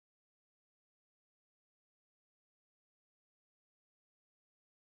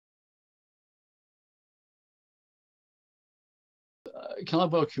can I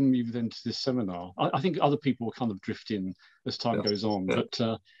welcome you then to this seminar? I think other people will kind of drift in as time goes on,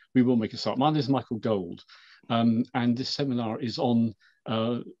 but we will make a start. My name is Michael Gold, and this seminar is on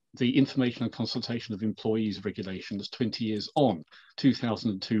the Information and Consultation of Employees Regulations 20 years on,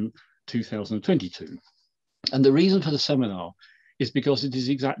 2002, 2022. And the reason for the seminar is because it is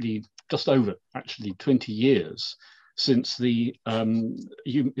exactly just over, actually, 20 years since the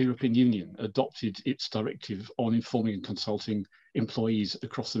European Union adopted its directive on informing and consulting employees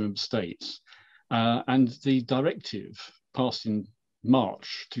across the member states. And the directive, passed in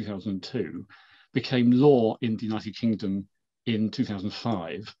March 2002, became law in the United Kingdom in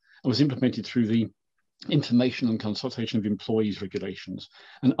 2005 and was implemented through the Information and Consultation of Employees Regulations.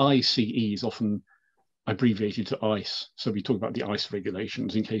 And ICE is often abbreviated to ICE. So we talk about the ICE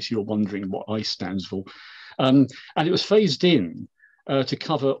regulations in case you're wondering what ICE stands for. And it was phased in to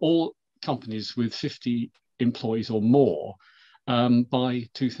cover all companies with 50 employees or more by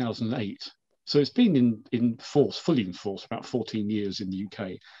 2008. So it's been in force, fully in force, about 14 years in the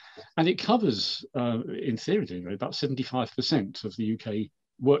UK. And it covers, in theory, anyway, about 75% of the UK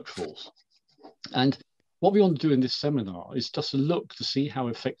workforce. And what we want to do in this seminar is just a look to see how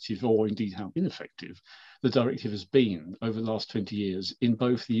effective, or indeed how ineffective, the directive has been over the last 20 years in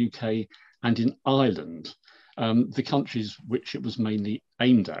both the UK and in Ireland, the countries which it was mainly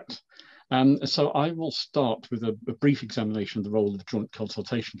aimed at. So I will start with a brief examination of the role of joint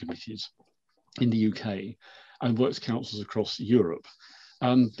consultation committees in the UK and works councils across Europe,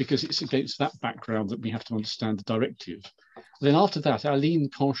 because it's against that background that we have to understand the directive. Then after that, Aline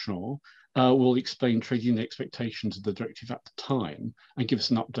Conchon will explain trade union expectations of the directive at the time and give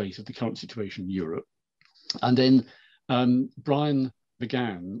us an update of the current situation in Europe. And then Brian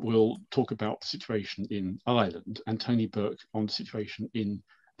McGann will talk about the situation in Ireland and Tony Burke on the situation in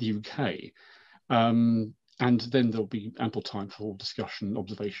the UK. And then there'll be ample time for discussion,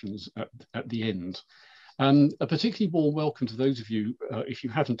 observations at the end. A particularly warm welcome to those of you, if you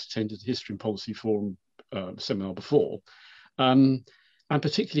haven't attended the History and Policy Forum seminar before, and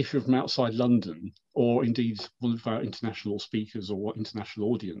particularly if you're from outside London, or indeed one of our international speakers or international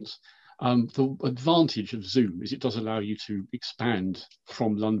audience. The advantage of Zoom is it does allow you to expand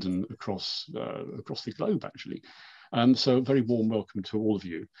from London across the globe, actually. So a very warm welcome to all of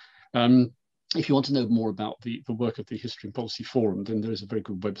you. If you want to know more about the work of the History and Policy Forum, then there is a very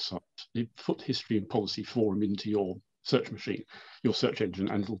good website. Put History and Policy Forum into your search machine, your search engine,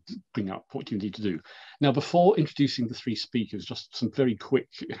 and it'll bring up what you need to do. Now, before introducing the three speakers, just some very quick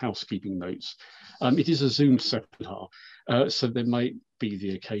housekeeping notes. It is a Zoom seminar, so there might be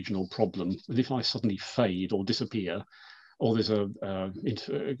the occasional problem. And if I suddenly fade or disappear, or there's a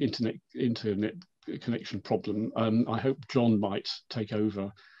internet connection problem, I hope John might take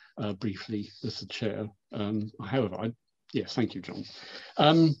over briefly as the chair. However, yes, thank you, John.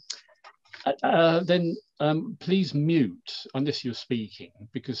 Then please mute unless you're speaking,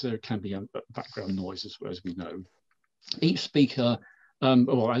 because there can be a background noise as we know. Each speaker,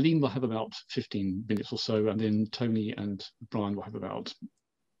 well, Aline will have about 15 minutes or so, and then Tony and Brian will have about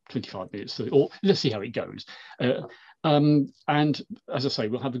 25 minutes, or let's see how it goes. And as I say,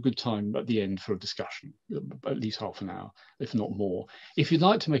 we'll have a good time at the end for a discussion, at least half an hour, if not more. If you'd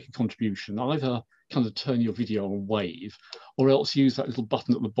like to make a contribution, either kind of turn your video on wave, or else use that little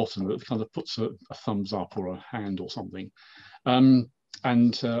button at the bottom that kind of puts a thumbs up or a hand or something.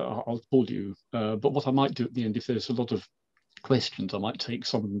 I'll call you. But what I might do at the end, if there's a lot of questions, I might take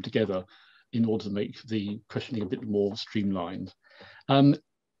some of them together in order to make the questioning a bit more streamlined.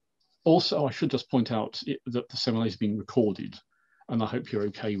 Also, I should just point out that the seminar is being recorded, and I hope you're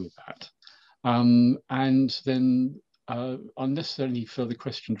okay with that. And then, unless there are any further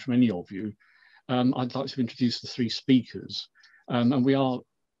questions from any of you, I'd like to introduce the three speakers, and we are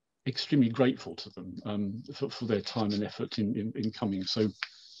extremely grateful to them for their time and effort in coming. So,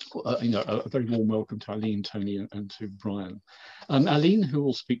 a very warm welcome to Aline, Tony, and to Brian. Aline, who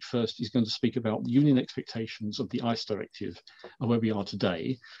will speak first, is going to speak about the union expectations of the ICE directive and where we are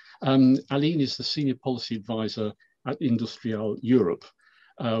today. Aline is the Senior Policy Advisor at Industrial Europe,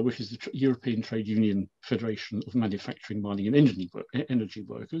 which is the European Trade Union Federation of Manufacturing, Mining and Energy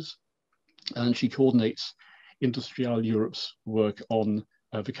Workers. And she coordinates Industrial Europe's work on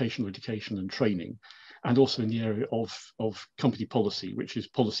vocational education and training, and also in the area of company policy, which is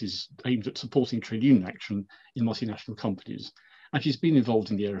policies aimed at supporting trade union action in multinational companies. And she's been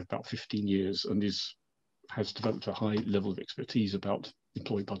involved in the area about 15 years and has developed a high level of expertise about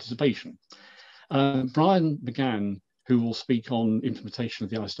employee participation. Brian McGann, who will speak on implementation of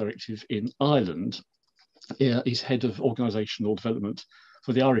the ICE directive in Ireland, is head of organisational development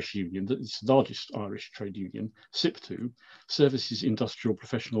for the Irish Union, that's the largest Irish trade union, SIPTU, Services Industrial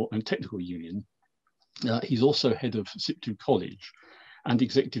Professional and Technical Union. He's also head of SIPTU College and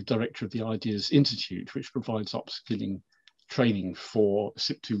executive director of the Ideas Institute, which provides upskilling training for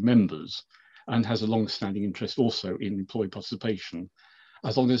SIPTU members, and has a long-standing interest also in employee participation,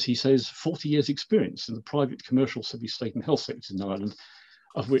 as long as he says 40 years experience in the private, commercial, semi-state and health sectors in Ireland,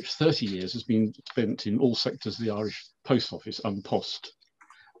 of which 30 years has been spent in all sectors of the Irish Post Office and Post.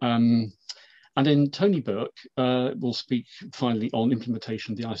 And then Tony Burke will speak finally on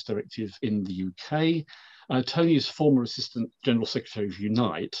implementation of the ICE Directive in the UK. Tony is former Assistant General Secretary of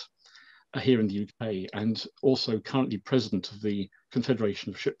Unite here in the UK, and also currently president of the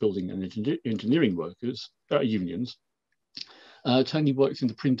Confederation of Shipbuilding and Engineering Workers unions. Tony worked in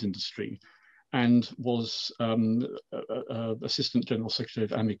the print industry and was Assistant General Secretary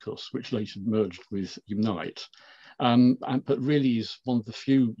of Amicus, which later merged with Unite, but really is one of the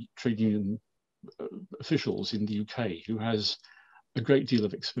few trade union officials in the UK who has a great deal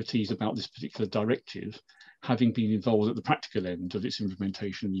of expertise about this particular directive, having been involved at the practical end of its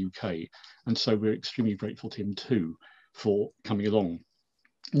implementation in the UK. And so we're extremely grateful to him too for coming along.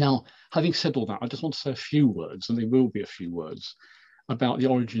 Now, having said all that, I just want to say a few words, and there will be a few words, about the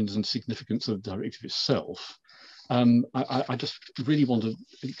origins and significance of the directive itself. I just really want to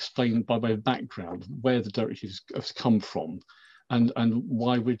explain by way of background where the directive has come from and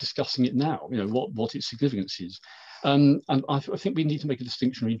why we're discussing it now, you know, what its significance is. And I think we need to make a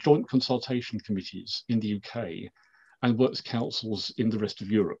distinction between joint consultation committees in the UK and works councils in the rest of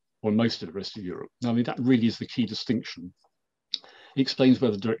Europe, or most of the rest of Europe. Now, I mean, that really is the key distinction. It explains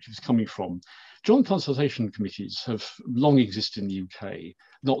where the directive is coming from. Joint consultation committees have long existed in the UK,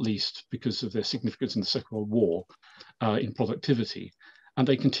 not least because of their significance in the Second World War in productivity. And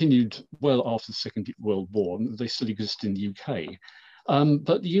they continued well after the Second World War, and they still exist in the UK.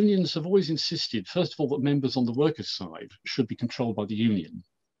 But the unions have always insisted, first of all, that members on the workers' side should be controlled by the union,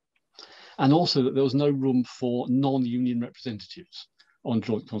 and also that there was no room for non-union representatives on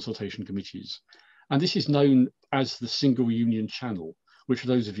joint consultation committees. And this is known as the single union channel, which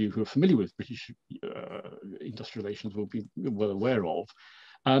those of you who are familiar with British industrial relations will be well aware of.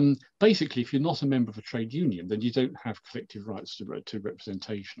 Basically, if you're not a member of a trade union, then you don't have collective rights to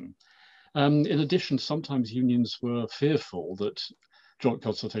representation. In addition, sometimes unions were fearful that joint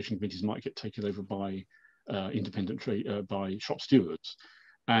consultation committees might get taken over by by shop stewards,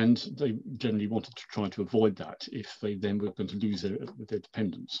 and they generally wanted to try to avoid that if they then were going to lose their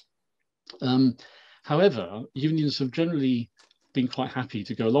dependence. However, unions have generally been quite happy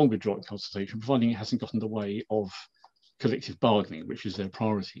to go along with joint consultation, providing it hasn't gotten in the way of collective bargaining, which is their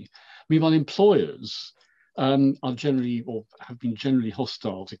priority. Meanwhile, employers are generally, or have been generally,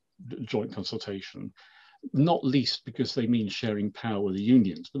 hostile to joint consultation, not least because they mean sharing power with the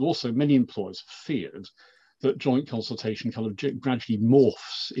unions, but also many employers have feared that joint consultation kind of gradually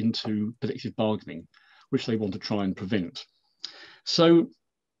morphs into collective bargaining, which they want to try and prevent. So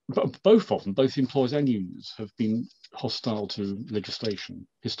both of them, both employers and unions, have been hostile to legislation,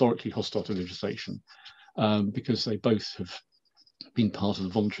 historically hostile to legislation, because they both have been part of the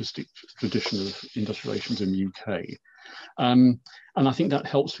voluntaristic tradition of industrial relations in the UK. And I think that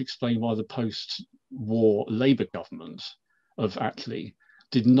helps to explain why the post-war Labour government of Attlee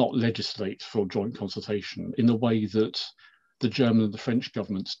did not legislate for joint consultation in the way that the German and the French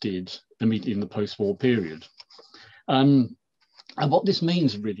governments did immediately in the post-war period. And what this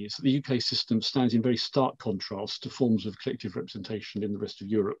means really is that the UK system stands in very stark contrast to forms of collective representation in the rest of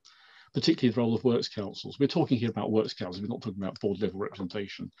Europe, particularly the role of works councils. We're talking here about works councils, we're not talking about board level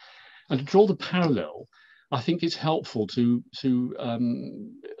representation. And to draw the parallel, I think it's helpful to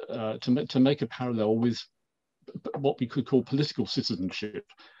make a parallel with what we could call political citizenship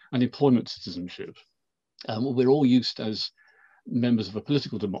and employment citizenship. We're all used as members of a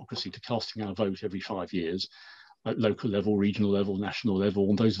political democracy to casting our vote every 5 years at local level, regional level, national level,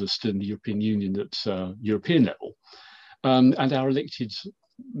 and those of us still in the European Union at European level. And our elected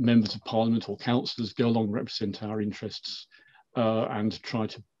members of parliament or councillors go along and represent our interests and try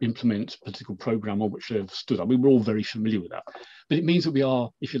to implement a political programme on which they've stood up. We're all very familiar with that. But it means that we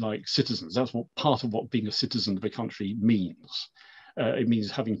are, if you like, citizens. That's what part of what being a citizen of a country means. It means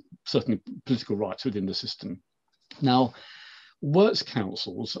having certain political rights within the system. Now, works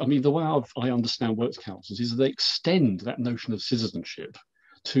councils, I mean, the way I understand works councils is that they extend that notion of citizenship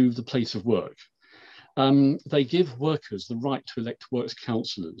to the place of work. They give workers the right to elect works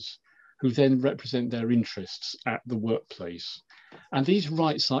councillors who then represent their interests at the workplace. And these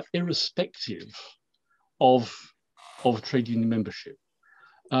rights are irrespective of trade union membership.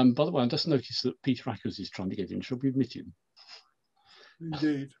 By the way, I just noticed that Peter Ackers is trying to get in. Shall we admit him?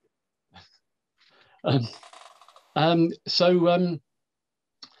 Indeed.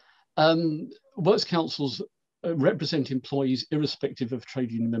 Works councils represent employees irrespective of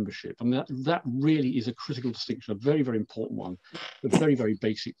trade union membership. I mean, that really is a critical distinction, a very, very important one, a very, very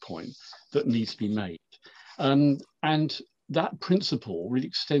basic point that needs to be made. And that principle really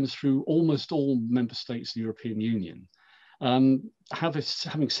extends through almost all member states of the European Union.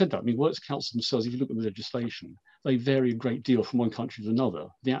 Having said that, I mean, works councils themselves, if you look at the legislation, they vary a great deal from one country to another.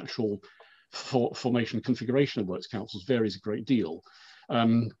 The actual formation and configuration of works councils varies a great deal.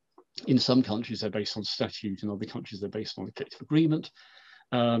 In some countries, they're based on statute. In other countries, they're based on a collective agreement.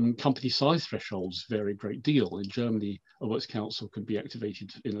 Company size thresholds vary a great deal. In Germany, a works council can be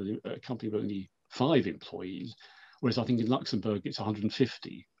activated in a company with only 5 employees, whereas I think in Luxembourg, it's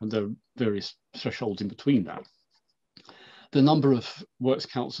 150, and there are various thresholds in between that. The number of works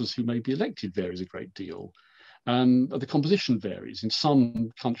councils who may be elected varies a great deal. The composition varies. In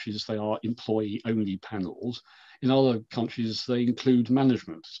some countries, they are employee-only panels. In other countries, they include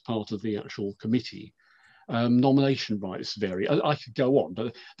management as part of the actual committee. Nomination rights vary. I could go on,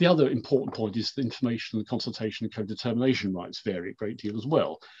 but the other important point is the information and consultation and co-determination rights vary a great deal as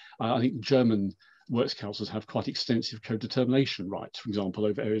well. I think German works councils have quite extensive co-determination rights, for example,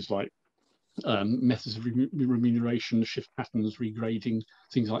 over areas like methods of remuneration, shift patterns, regrading,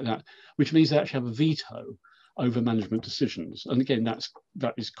 things like that, which means they actually have a veto over management decisions. And again,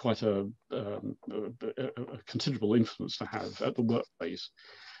 that is quite a considerable influence to have at the workplace.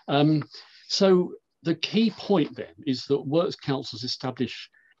 So the key point then is that works councils establish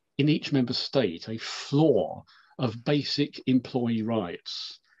in each member state a floor of basic employee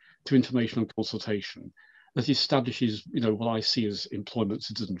rights to information and consultation that establishes, what I see as employment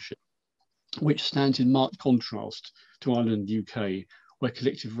citizenship, which stands in marked contrast to Ireland and UK, where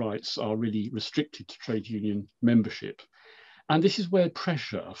collective rights are really restricted to trade union membership. And this is where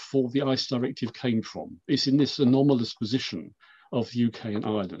pressure for the ICE directive came from. It's in this anomalous position of the UK and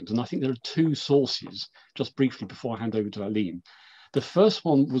Ireland. And I think there are 2 sources, just briefly before I hand over to Aline. The first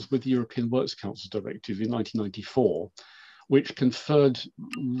one was with the European Works Council Directive in 1994, which conferred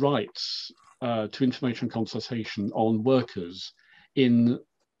rights to information consultation on workers in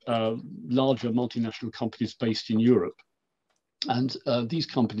larger multinational companies based in Europe. And these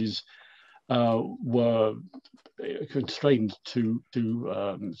companies were constrained to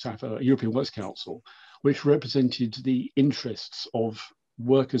have a European Works Council, which represented the interests of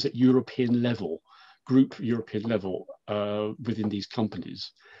workers at European level, group European level within these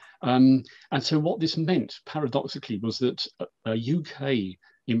companies. And so what this meant, paradoxically, was that a UK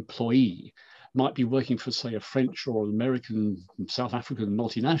employee might be working for, say, a French or an American, South African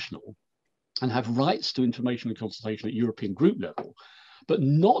multinational, and have rights to information and consultation at European group level, but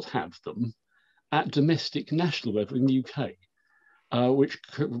not have them at domestic national level in the UK, which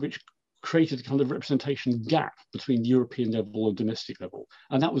created a kind of representation gap between European level and domestic level.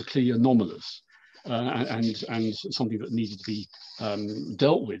 And that was clearly anomalous and something that needed to be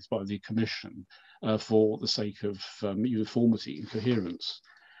dealt with by the Commission for the sake of uniformity and coherence.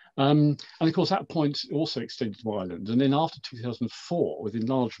 And of course, that point also extended to Ireland. And then after 2004, with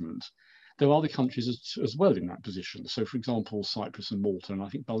enlargement, there are other countries as well in that position. So, for example, Cyprus and Malta, and I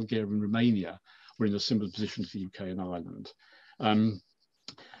think Bulgaria and Romania were in a similar position to the UK and Ireland. And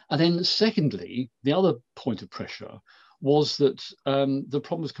then secondly, the other point of pressure was that the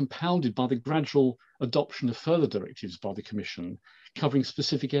problem was compounded by the gradual adoption of further directives by the Commission covering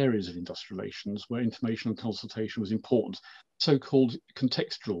specific areas of industrial relations where information and consultation was important, so-called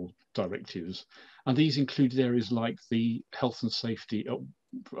contextual directives. And these included areas like the health and safety at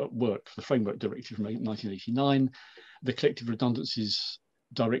work, the Framework Directive from 1989, the Collective Redundancies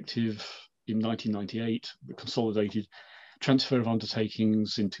Directive in 1998, the consolidated transfer of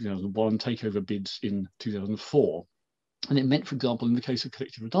undertakings in 2001, takeover bids in 2004. And it meant, for example, in the case of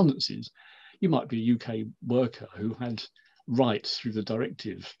collective redundancies, you might be a UK worker who had rights through the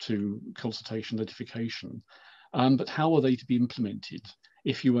directive to consultation notification, but how are they to be implemented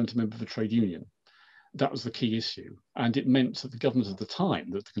if you weren't a member of a trade union? That was the key issue. And it meant that the government at the time,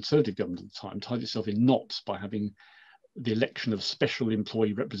 that the Conservative government at the time, tied itself in knots by having the election of special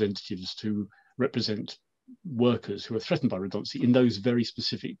employee representatives to represent workers who are threatened by redundancy in those very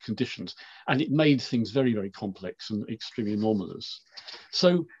specific conditions. And it made things very, very complex and extremely anomalous.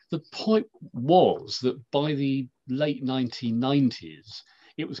 So the point was that by the late 1990s,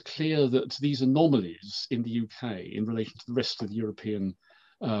 it was clear that these anomalies in the UK in relation to the rest of the European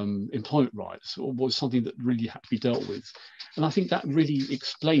employment rights was something that really had to be dealt with. And I think that really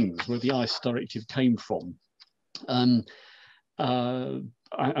explains where the ICE directive came from.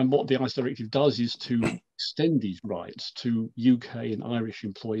 and what the ICE directive does is to extend these rights to UK and Irish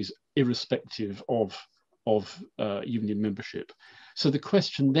employees, irrespective of union membership. So the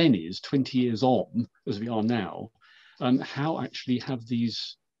question then is, 20 years on, as we are now, how actually have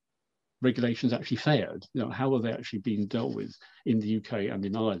these regulations actually fared? You know, how are they actually being dealt with in the UK and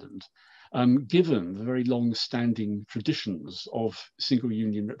in Ireland, given the very long-standing traditions of single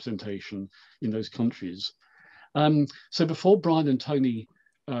union representation in those countries? So before Brian and Tony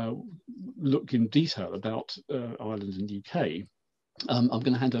look in detail about Ireland and the UK, I'm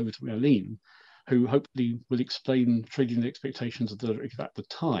going to hand over to Eileen, who hopefully will explain trade union expectations of the directive at the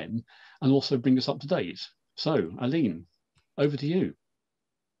time and also bring us up to date. So, Eileen, over to you.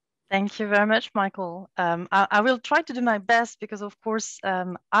 Thank you very much, Michael. I will try to do my best because, of course,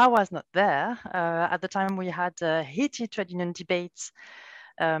 I was not there at the time we had heated trade union debates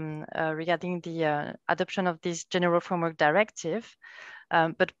regarding the adoption of this General Framework Directive.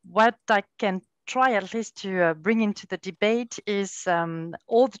 But what I can try at least to bring into the debate is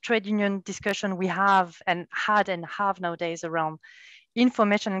all the trade union discussion we have and have nowadays around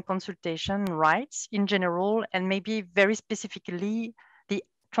information and consultation rights in general, and maybe very specifically the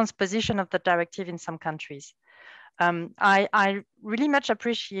transposition of the directive in some countries. I really much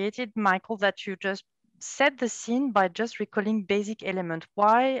appreciated, Michael, that you just set the scene by just recalling basic element.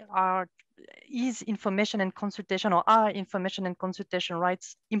 Why is information and consultation, or are information and consultation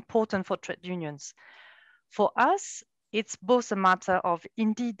rights important for trade unions? For us, it's both a matter of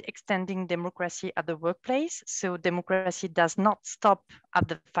indeed extending democracy at the workplace. So democracy does not stop at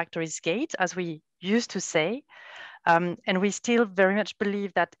the factory's gate, as we used to say. And we still very much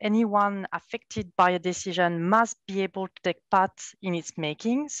believe that anyone affected by a decision must be able to take part in its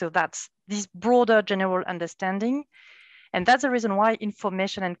making. So that's this broader general understanding. And that's the reason why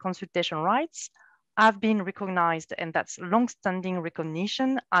information and consultation rights have been recognized, and that's long-standing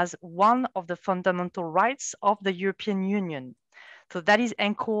recognition, as one of the fundamental rights of the European Union. So that is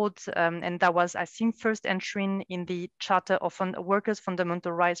anchored, and that was, I think, first entering in the Charter of Workers'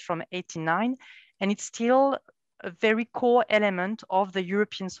 Fundamental Rights from '89, and it's still a very core element of the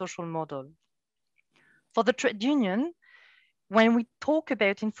European social model. For the trade union, when we talk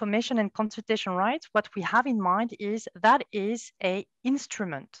about information and consultation rights, what we have in mind is that is an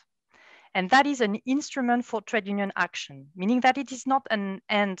instrument. And that is an instrument for trade union action, meaning that it is not an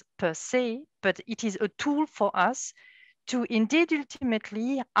end per se, but it is a tool for us to indeed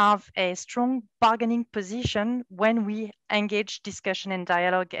ultimately have a strong bargaining position when we engage discussion and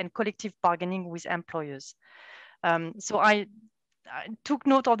dialogue and collective bargaining with employers. So I took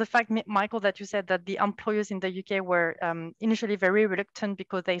note of the fact, Michael, that you said that the employers in the UK were initially very reluctant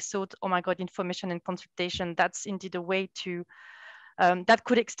because they thought, oh my God, information and consultation, that's indeed a way to, that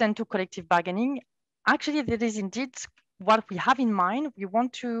could extend to collective bargaining. Actually, that is indeed what we have in mind. We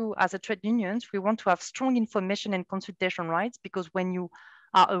want to, as a trade unions, we want to have strong information and consultation rights, because when you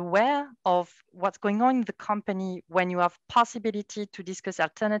are aware of what's going on in the company, when you have possibility to discuss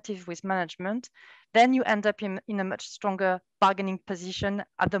alternatives with management, then you end up in a much stronger bargaining position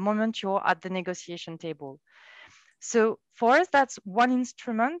at the moment you're at the negotiation table. So for us, that's one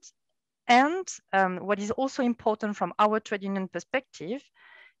instrument. And what is also important from our trade union perspective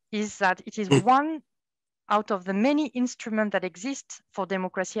is that it is one out of the many instruments that exist for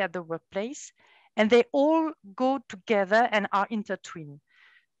democracy at the workplace, and they all go together and are intertwined.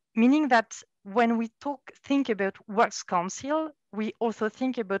 Meaning that when we think about Works Council, we also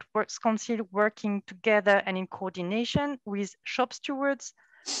think about Works Council working together and in coordination with shop stewards,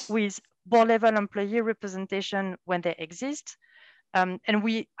 with board level employee representation when they exist. And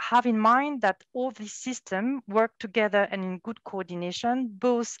we have in mind that all these systems work together and in good coordination,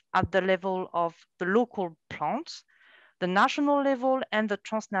 both at the level of the local plants, the national level, and the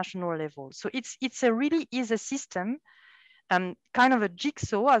transnational level. So it's really is a system, kind of a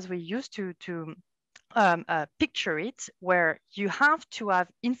jigsaw, as we used to picture it, where you have to have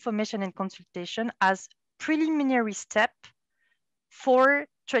information and consultation as preliminary step for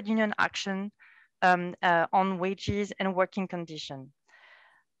trade union action on wages and working condition.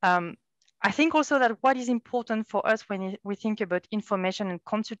 I think also that what is important for us when we think about information and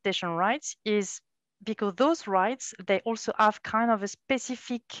consultation rights is because those rights, they also have kind of a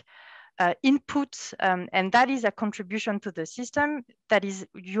specific input, and that is a contribution to the system. That is,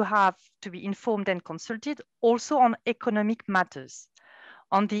 you have to be informed and consulted also on economic matters,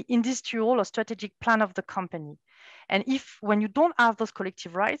 on the industrial or strategic plan of the company. And if, when you don't have those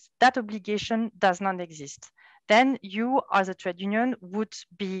collective rights, that obligation does not exist, then you as a trade union would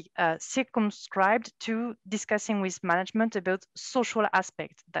be circumscribed to discussing with management about social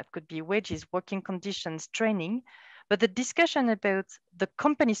aspects. That could be wages, working conditions, training, but the discussion about the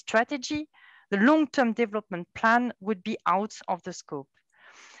company strategy, the long-term development plan would be out of the scope.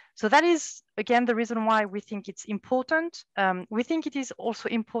 So that is, again, the reason why we think it's important. We think it is also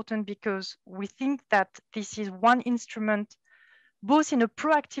important because we think that this is one instrument, both in a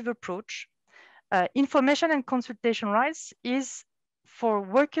proactive approach. Information and consultation rights is for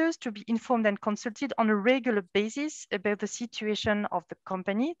workers to be informed and consulted on a regular basis about the situation of the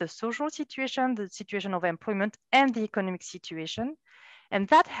company, the social situation, the situation of employment, and the economic situation. And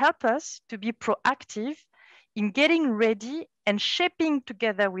that helps us to be proactive in getting ready and shaping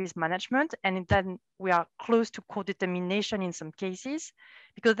together with management. And then we are close to co-determination in some cases,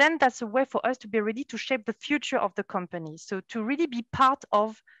 because then that's a way for us to be ready to shape the future of the company. So to really be part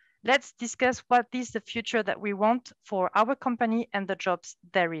of, let's discuss what is the future that we want for our company and the jobs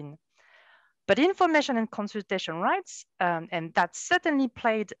therein. But information and consultation rights, and that certainly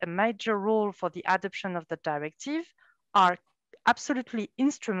played a major role for the adoption of the directive, are absolutely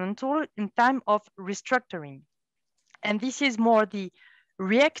instrumental in time of restructuring. And this is more the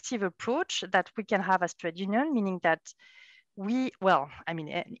reactive approach that we can have as trade union, meaning that in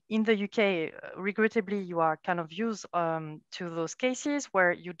the UK, regrettably, you are kind of used to those cases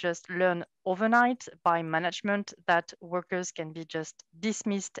where you just learn overnight by management that workers can be just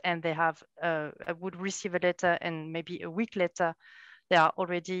dismissed and they would receive a letter, and maybe a week later, they are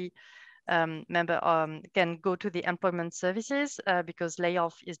already can go to the employment services because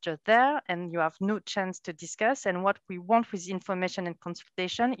layoff is just there and you have no chance to discuss. And what we want with information and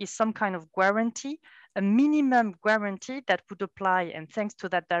consultation is some kind of guarantee, a minimum guarantee that would apply, and thanks to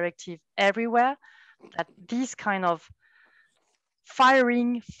that directive everywhere, that this kind of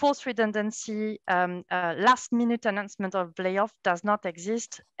firing, forced redundancy, last minute announcement of layoff does not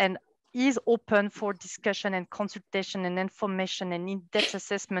exist and is open for discussion and consultation and information and in-depth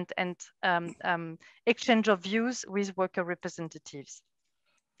assessment and exchange of views with worker representatives.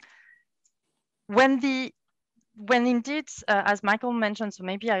 When indeed, as Michael mentioned, so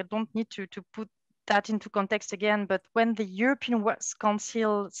maybe I don't need to put that into context again, but when the European Works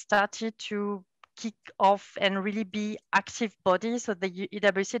Council started to kick off and really be active body, so the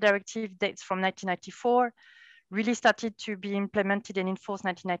EWC directive dates from 1994, really started to be implemented and enforced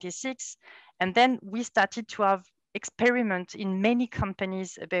 1996. And then we started to have experiment in many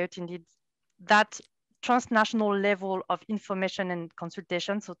companies about indeed that transnational level of information and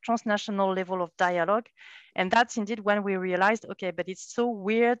consultation, so transnational level of dialogue. And that's indeed when we realized, okay, but it's so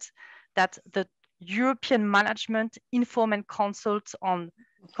weird that the European management inform and consult on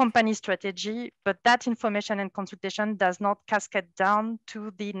company strategy, but that information and consultation does not cascade down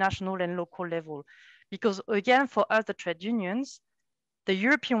to the national and local level. Because again, for us, the trade unions, the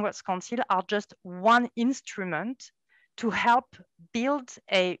European Works Council are just one instrument to help build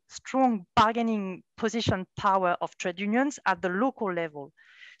a strong bargaining position power of trade unions at the local level.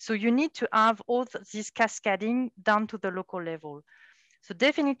 So you need to have all this cascading down to the local level. So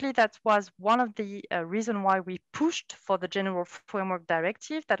definitely that was one of the reasons why we pushed for the General Framework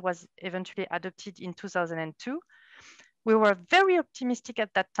Directive that was eventually adopted in 2002. We were very optimistic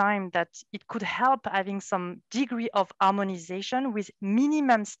at that time that it could help having some degree of harmonization with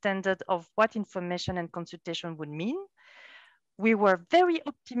minimum standard of what information and consultation would mean. We were very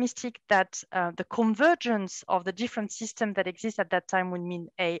optimistic that the convergence of the different systems that exist at that time would mean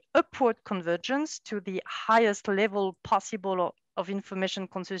a upward convergence to the highest level possible of information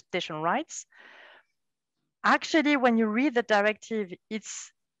consultation rights. Actually, when you read the directive,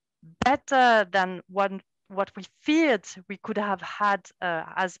 it's better than what we feared we could have had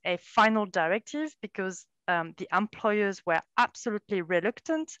as a final directive, because the employers were absolutely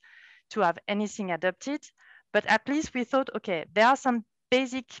reluctant to have anything adopted. But at least we thought, okay, there are some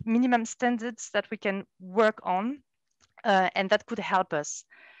basic minimum standards that we can work on and that could help us.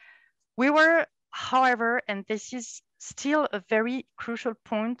 We were, however, and this is still a very crucial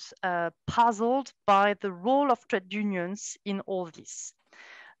point, puzzled by the role of trade unions in all this.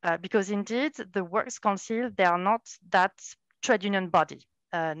 Because indeed, the Works Council, they are not that trade union body.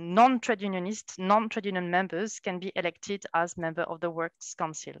 Non-trade unionists, non-trade union members can be elected as member of the Works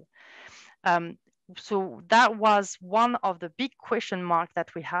Council. So that was one of the big question marks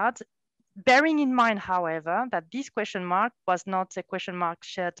that we had. Bearing in mind, however, that this question mark was not a question mark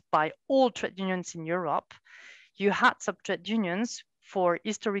shared by all trade unions in Europe. You had some trade unions for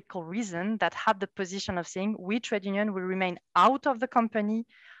historical reason that had the position of saying, we trade union will remain out of the company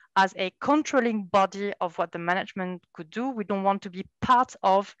as a controlling body of what the management could do. We don't want to be part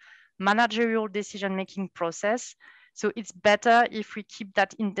of managerial decision-making process. So it's better if we keep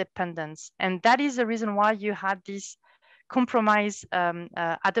that independence. And that is the reason why you had this compromise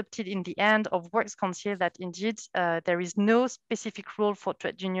adopted in the end of Works Council that indeed there is no specific role for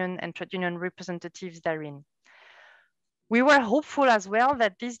trade union and trade union representatives therein. We were hopeful as well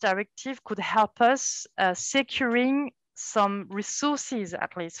that this directive could help us securing some resources,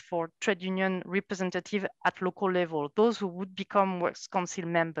 at least for trade union representative at local level, those who would become Works Council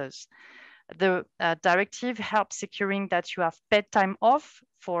members. The directive helps securing that you have paid time off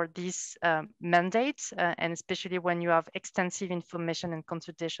for this mandate, and especially when you have extensive information and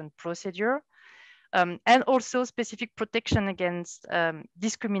consultation procedure, and also specific protection against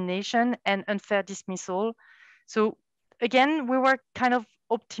discrimination and unfair dismissal. So again, we were kind of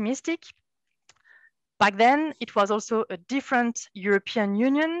optimistic. Back then, it was also a different European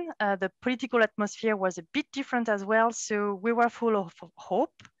Union. The political atmosphere was a bit different as well. So we were full of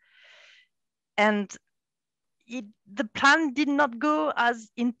hope. And the plan did not go as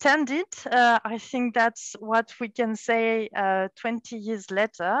intended. I think that's what we can say 20 years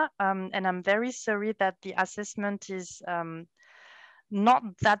later. And I'm very sorry that the assessment is not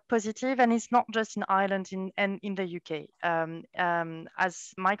that positive, and it's not just in Ireland and in the UK.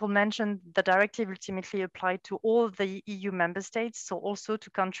 As Michael mentioned, the directive ultimately applied to all the EU member states, so also to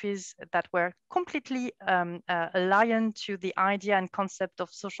countries that were completely alien to the idea and concept of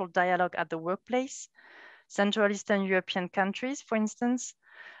social dialogue at the workplace. Central Eastern European countries, for instance.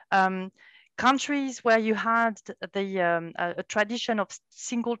 Countries where you had a tradition of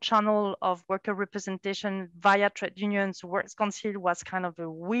single channel of worker representation via trade unions. Works Council was kind of a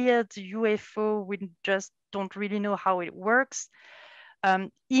weird UFO. We just don't really know how it works.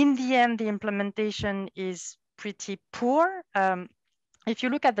 In the end, the implementation is pretty poor. If you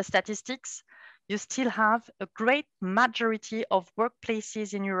look at the statistics, you still have a great majority of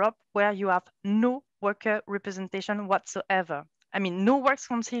workplaces in Europe where you have no worker representation whatsoever. I mean, no Works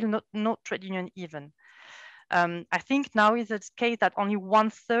Council, no trade union even. I think now is the case that only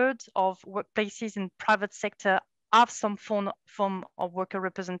 1/3 of workplaces in private sector have some form of worker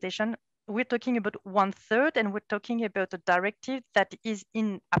representation. We're talking about 1/3, and we're talking about a directive that is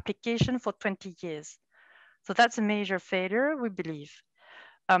in application for 20 years. So that's a major failure, we believe.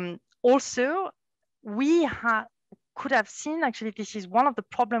 Also, we could have seen, actually, this is one of the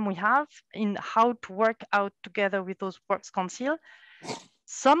problems we have in how to work out together with those Works Council.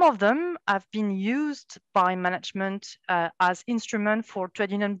 Some of them have been used by management as instrument for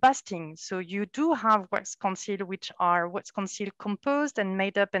trade union busting. So you do have Works Council, which are Works Council composed and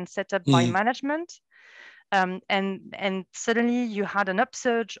made up and set up by management. And suddenly you had an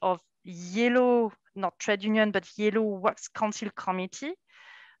upsurge of yellow, not trade union, but yellow Works Council committee,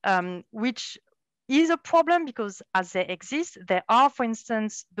 which is a problem because as they exist, they are, for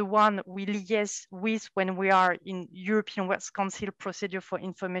instance, the one we liaise with when we are in European Works Council procedure for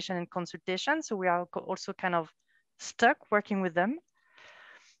information and consultation. So we are also kind of stuck working with them.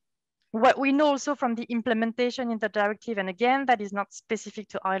 What we know also from the implementation in the directive, and again, that is not specific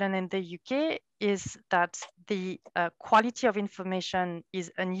to Ireland and the UK, is that the quality of information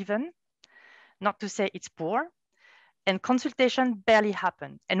is uneven, not to say it's poor, and consultation barely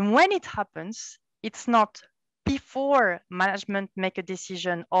happens. And when it happens, it's not before management make a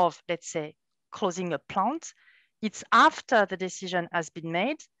decision of, let's say, closing a plant. It's after the decision has been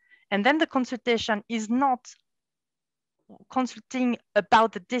made. And then the consultation is not consulting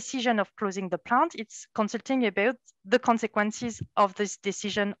about the decision of closing the plant. It's consulting about the consequences of this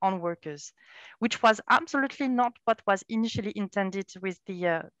decision on workers, which was absolutely not what was initially intended with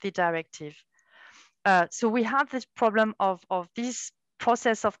the directive. So we have this problem of this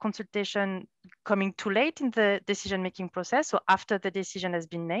process of consultation coming too late in the decision-making process, so after the decision has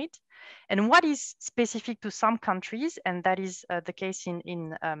been made. And what is specific to some countries, and that is the case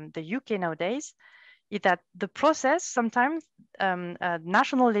in the UK nowadays, is that the process, sometimes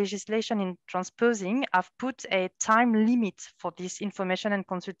national legislation in transposing have put a time limit for this information and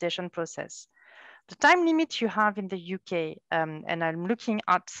consultation process. The time limit you have in the UK, and I'm looking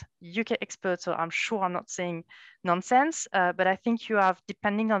at UK experts, so I'm sure I'm not saying nonsense, but I think you have,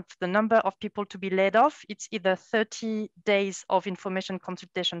 depending on the number of people to be laid off, it's either 30 days of information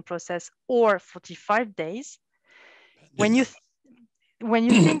consultation process or 45 days. When you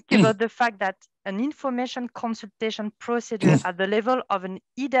think about the fact that an information consultation procedure at the level of an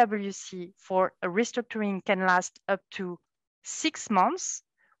EWC for a restructuring can last up to 6 months,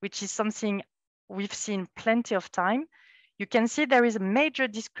 which is something we've seen plenty of time, you can see there is a major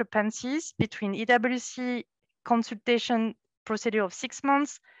discrepancies between EWC consultation procedure of 6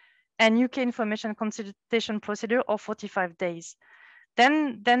 months and UK information consultation procedure of 45 days.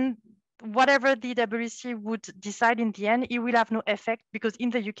 Then whatever the WC would decide in the end, it will have no effect, because in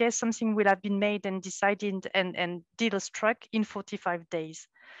the UK, something will have been made and decided and deal struck in 45 days.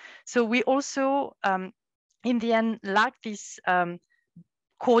 So we also, in the end, lack this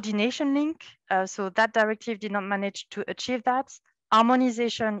coordination link. So that directive did not manage to achieve that.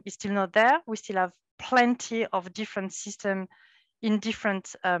 Harmonization is still not there. We still have plenty of different systems in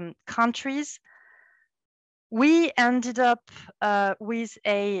different countries. We ended up with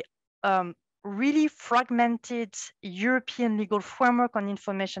a really fragmented European legal framework on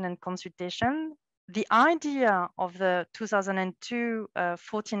information and consultation. The idea of the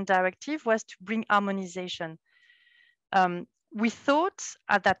 2002-14 directive was to bring harmonization. We thought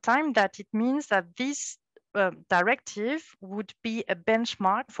at that time that it means that this directive would be a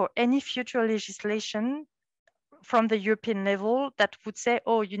benchmark for any future legislation from the European level that would say,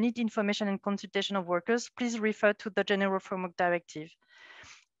 oh, you need information and consultation of workers, please refer to the General Framework Directive.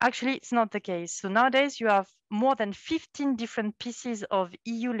 Actually, it's not the case. So nowadays you have more than 15 different pieces of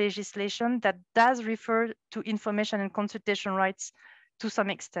EU legislation that does refer to information and consultation rights to some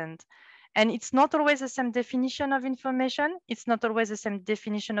extent. And it's not always the same definition of information. It's not always the same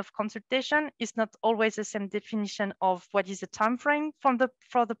definition of consultation. It's not always the same definition of what is the time frame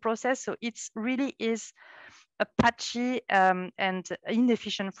for the process. So it really is a patchy and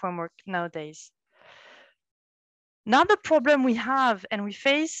inefficient framework nowadays. Now the problem we have and we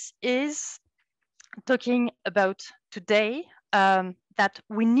face is talking about today that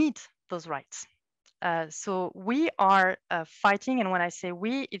we need those rights. So we are fighting, and when I say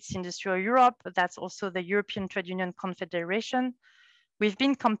we, it's Industrial Europe, that's also the European Trade Union Confederation. We've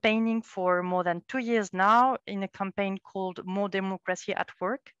been campaigning for more than 2 years now in a campaign called More Democracy at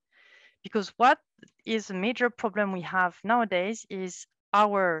Work, because what is a major problem we have nowadays is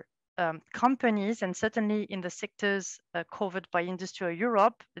our companies, and certainly in the sectors covered by Industrial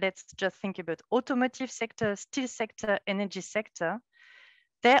Europe, let's just think about automotive sector, steel sector, energy sector,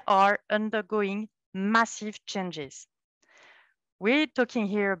 they are undergoing massive changes. We're talking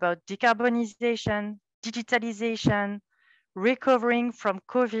here about decarbonization, digitalization, recovering from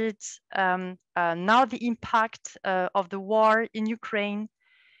COVID, now the impact of the war in Ukraine.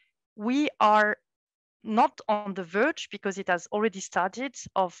 We are not on the verge, because it has already started,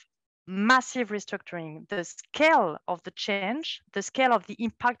 of massive restructuring. The scale of the change, the scale of the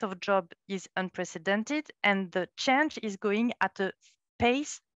impact of a job is unprecedented, and the change is going at a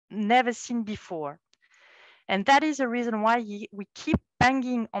pace never seen before. And that is the reason why we keep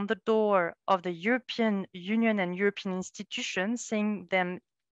banging on the door of the European Union and European institutions, saying them,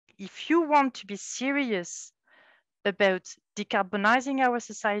 if you want to be serious about decarbonizing our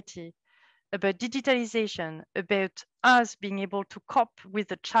society, about digitalization, about us being able to cope with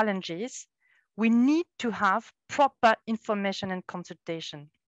the challenges, we need to have proper information and consultation.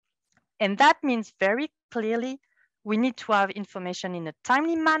 And that means very clearly, we need to have information in a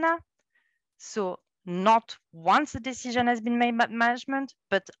timely manner. So not once a decision has been made by management,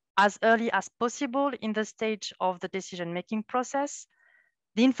 but as early as possible in the stage of the decision-making process.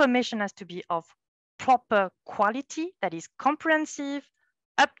 The information has to be of proper quality, that is comprehensive,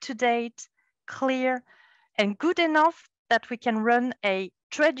 up-to-date, clear, and good enough that we can run a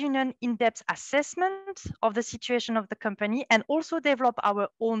trade union in-depth assessment of the situation of the company, and also develop our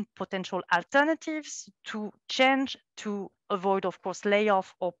own potential alternatives to change, to avoid, of course,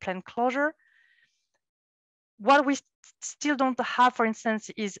 layoff or plant closure. What we still don't have, for instance,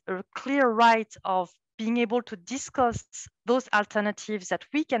 is a clear right of being able to discuss those alternatives that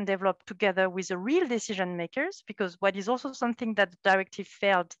we can develop together with the real decision makers, because what is also something that the directive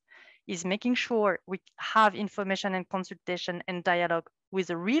failed is making sure we have information and consultation and dialogue with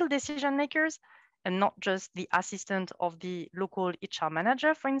the real decision makers and not just the assistant of the local HR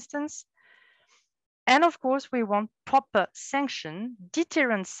manager, for instance. And of course, we want proper sanction,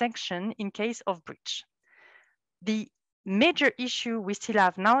 deterrent sanction in case of breach. The major issue we still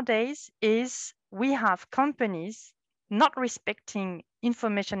have nowadays is we have companies not respecting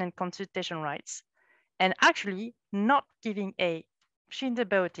information and consultation rights, and actually not giving a shit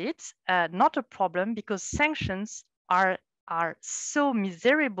about it, not a problem, because sanctions are so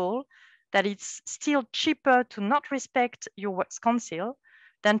miserable that it's still cheaper to not respect your works council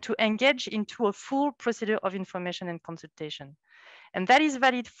than to engage into a full procedure of information and consultation. And that is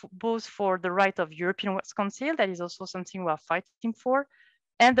valid both for the right of European Works Council, that is also something we are fighting for,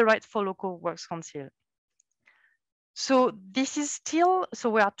 and the right for local Works Council. So this is still, so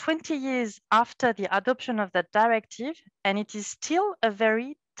we are 20 years after the adoption of that directive, and it is still a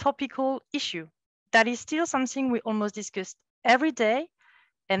very topical issue. That is still something we almost discuss every day,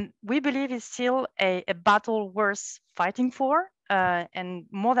 and we believe it's still a battle worth fighting for. and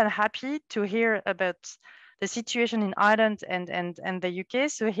more than happy to hear about the situation in Ireland and the UK.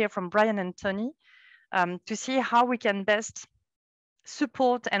 So hear from Brian and Tony to see how we can best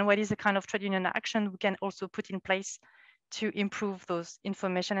support and what is the kind of trade union action we can also put in place to improve those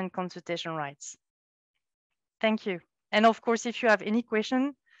information and consultation rights. Thank you. And of course, if you have any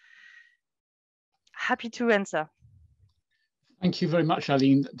question, happy to answer. Thank you very much,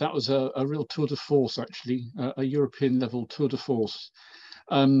 Aline. That was a real tour de force, actually, a European level tour de force.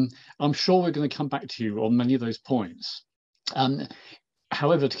 I'm sure we're going to come back to you on many of those points.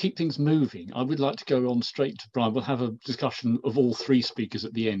 However, to keep things moving, I would like to go on straight to Brian. We'll have a discussion of all three speakers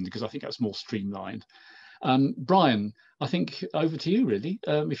at the end, because I think that's more streamlined. Brian, I think over to you, really,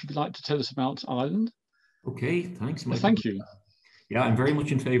 if you'd like to tell us about Ireland. Okay, thanks, Michael. Thank you. Yeah, I'm very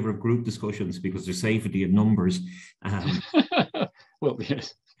much in favour of group discussions because there's safety in numbers. Well,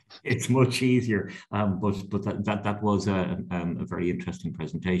 yes. It's much easier, but that was a very interesting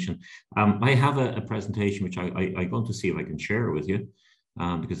presentation. I have a presentation which I'm going to see if I can share with you,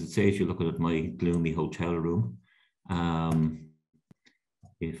 because it says you're looking at my gloomy hotel room.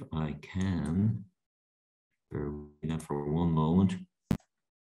 If I can, bear with me for one moment.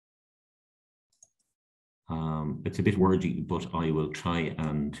 It's a bit wordy, but I will try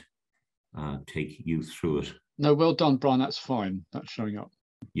and take you through it. No, well done, Brian. That's fine. That's showing up.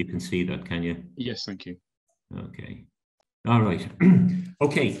 You can see that, can you? Yes, thank you. Okay. All right.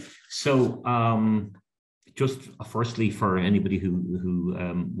 Okay. So just firstly, for anybody who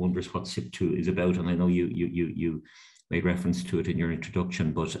wonders what SIP2 is about, and I know you made reference to it in your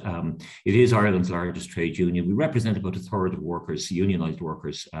introduction, but it is Ireland's largest trade union. We represent about 1/3 of workers, unionised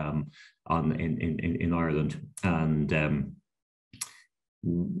workers, in Ireland, and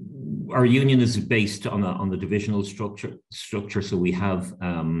our union is based on the divisional structure. So we have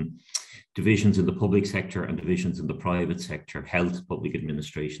divisions in the public sector and divisions in the private sector: health, public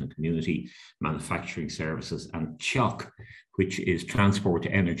administration and community, manufacturing services, and CHOC, which is transport,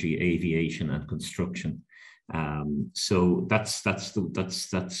 energy, aviation and construction. So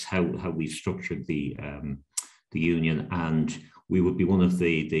that's how we've structured the union, and we would be one of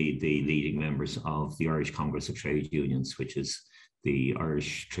the leading members of the Irish Congress of Trade Unions, which is the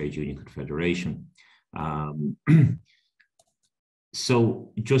Irish Trade Union Confederation.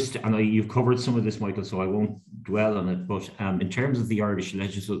 So you've covered some of this, Michael, so I won't dwell on it, but in terms of the Irish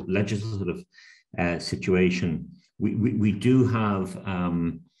legislative situation, we do have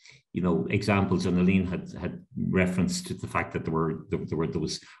examples, and Aline had reference to the fact that there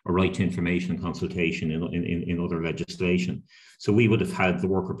was a right to information and consultation in other legislation. So we would have had the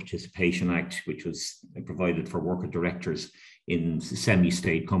Worker Participation Act, which was provided for worker directors in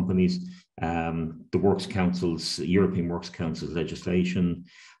semi-state companies, the Works Council's, European Works Council's legislation,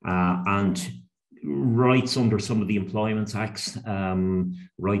 and rights under some of the Employment Acts,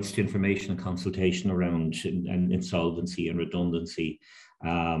 rights to information and consultation around insolvency and redundancy,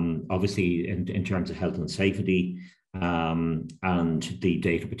 obviously in terms of health and safety, and the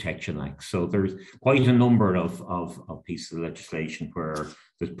Data Protection Act. So there's quite a number of pieces of legislation where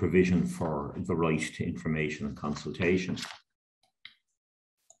there's provision for the right to information and consultation.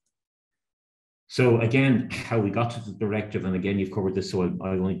 So again, how we got to the directive, and again, you've covered this, so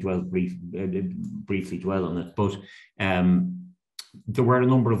I'll only briefly dwell on it, but there were a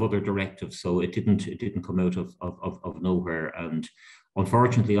number of other directives, so it didn't come out of nowhere. And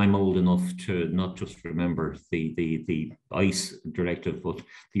unfortunately, I'm old enough to not just remember the ICE directive, but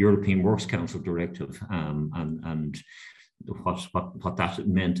the European Works Council directive, and what that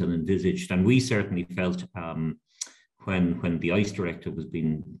meant and envisaged. And we certainly felt when the ICE directive was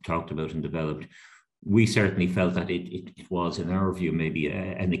being talked about and developed, we certainly felt that it was, in our view, maybe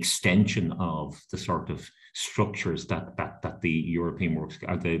an extension of the sort of structures that the European Works,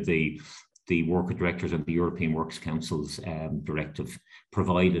 the worker directors and the European Works Council's directive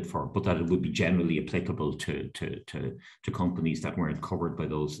provided for, but that it would be generally applicable to companies that weren't covered by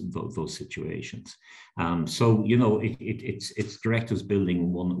those situations. So it's directives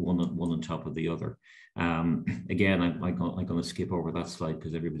building one on top of the other. Again, I'm going to skip over that slide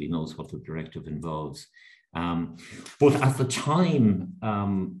because everybody knows what the directive involves. But at the time,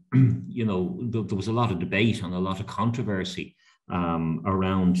 there was a lot of debate and a lot of controversy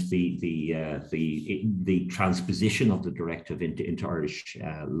around the transposition of the directive into Irish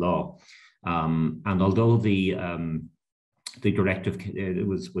law. And although the directive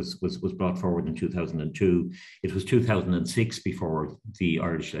was brought forward in 2002, it was 2006 before the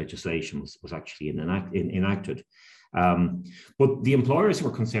Irish legislation was actually enacted. But the employers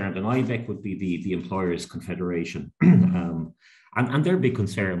were concerned, and IVEC would be the employers' confederation. And their big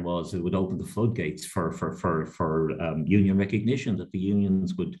concern was it would open the floodgates for union recognition, that the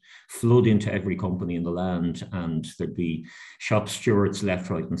unions would flood into every company in the land, and there'd be shop stewards left,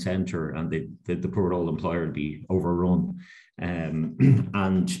 right, and centre, and the poor old employer would be overrun.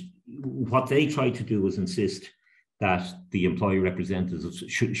 And what they tried to do was insist that the employee representatives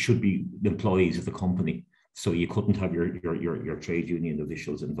should be employees of the company. So you couldn't have your trade union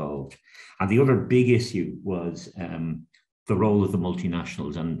officials involved. And the other big issue was the role of the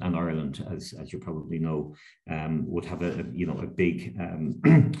multinationals, and Ireland, as you probably know, would have a big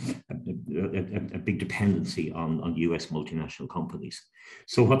dependency on US multinational companies.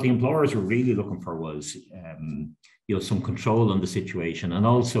 So what the employers were really looking for was some control on the situation, and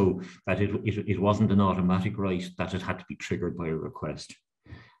also that it wasn't an automatic right, that it had to be triggered by a request.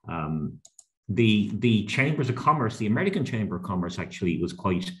 The Chambers of Commerce, the American Chamber of Commerce, actually was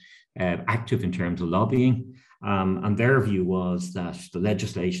quite active in terms of lobbying. And their view was that the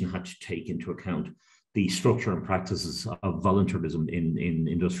legislation had to take into account the structure and practices of voluntarism in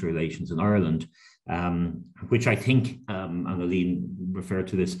industrial relations in Ireland, which I think, and Aline referred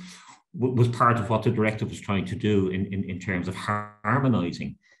to this, was part of what the directive was trying to do in terms of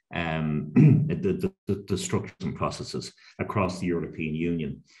harmonising the structures and processes across the European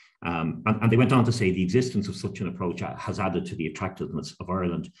Union. And they went on to say the existence of such an approach has added to the attractiveness of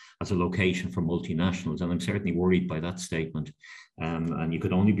Ireland as a location for multinationals. And I'm certainly worried by that statement. And you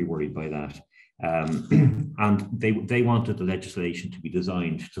could only be worried by that. And they wanted the legislation to be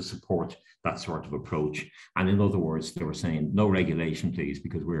designed to support that sort of approach. And in other words, they were saying, no regulation, please,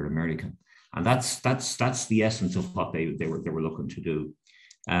 because we're American. And that's the essence of what they were looking to do.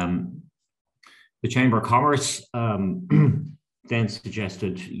 The Chamber of Commerce then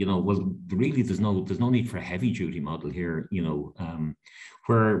suggested, well, really there's no need for a heavy duty model here,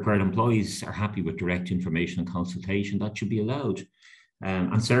 where employees are happy with direct information and consultation, that should be allowed.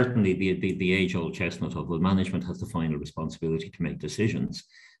 And certainly the age-old chestnut of, well, management has the final responsibility to make decisions.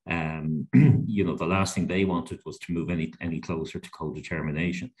 The last thing they wanted was to move any closer to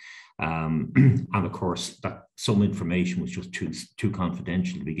co-determination. And of course, that some information was just too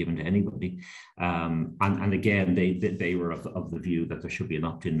confidential to be given to anybody. And again, they were of the view that there should be an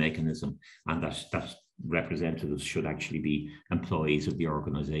opt-in mechanism, and that representatives should actually be employees of the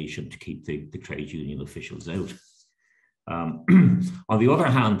organisation to keep the trade union officials out. On the other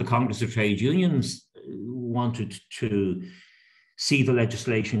hand, the Congress of Trade Unions wanted to see the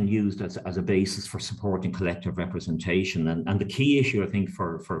legislation used as a basis for supporting collective representation. And the key issue, I think,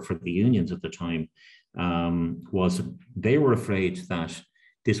 for the unions at the time was they were afraid that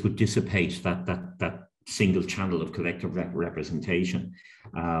this would dissipate that single channel of collective representation.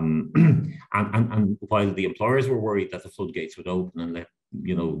 And while the employers were worried that the floodgates would open and let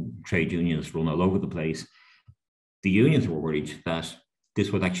trade unions run all over the place, the unions were worried that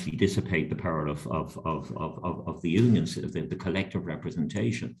this would actually dissipate the power of the unions, the collective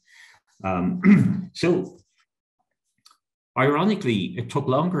representation. So, ironically, it took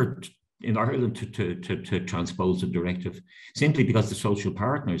longer in Ireland to transpose the directive, simply because the social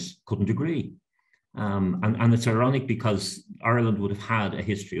partners couldn't agree. And it's ironic because Ireland would have had a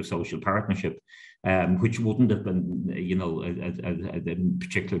history of social partnership, which wouldn't have been,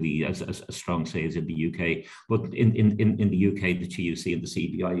 particularly as strong, say, as in the UK. But in the UK, the TUC and the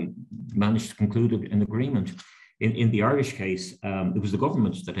CBI managed to conclude an agreement. In the Irish case, it was the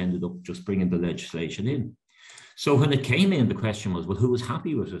government that ended up just bringing the legislation in. So when it came in, the question was, well, who was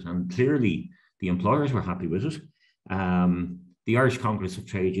happy with it? And clearly, the employers were happy with it. The Irish Congress of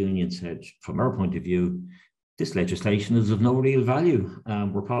Trade Unions said, from our point of view, this legislation is of no real value.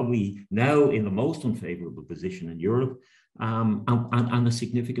 We're probably now in the most unfavourable position in Europe, and a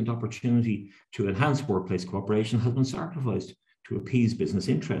significant opportunity to enhance workplace cooperation has been sacrificed to appease business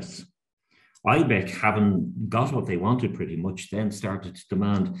interests. IBEC, having got what they wanted pretty much, then started to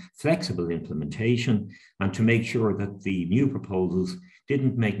demand flexible implementation and to make sure that the new proposals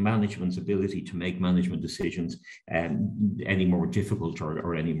didn't make management's ability to make management decisions any more difficult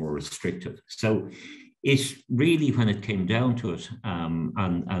or any more restrictive. So it really, when it came down to it,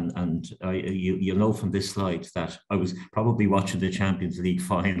 you know from this slide that I was probably watching the Champions League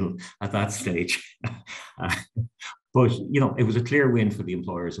final at that stage. But it was a clear win for the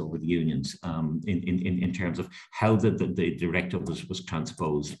employers over the unions in terms of how the directive was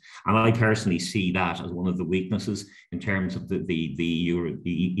transposed. And I personally see that as one of the weaknesses in terms of the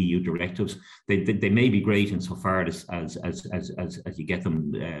EU directives. They may be great insofar as you get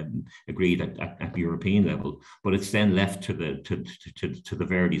them agreed at the European level, but it's then left to the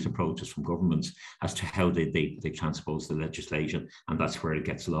various approaches from governments as to how they transpose the legislation, and that's where it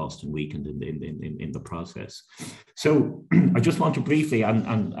gets lost and weakened in the process. So I just want to briefly,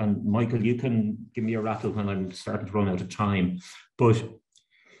 and Michael, you can give me a rattle when I'm starting to run out of time, but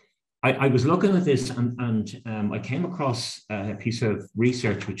I was looking at this and I came across a piece of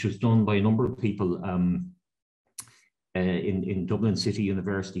research which was done by a number of people in Dublin City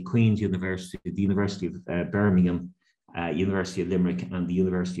University, Queen's University, the University of Birmingham, University of Limerick, and the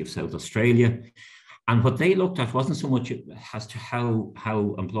University of South Australia. And what they looked at wasn't so much as to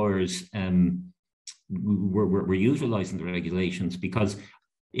how employers were utilising the regulations, because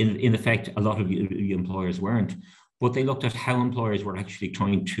in effect a lot of the employers weren't. But they looked at how employers were actually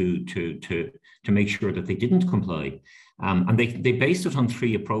trying to make sure that they didn't comply. And they based it on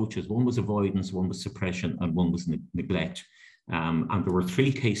three approaches. One was avoidance, one was suppression, and one was neglect. And there were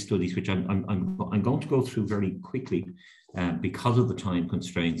three case studies, which I'm going to go through very quickly because of the time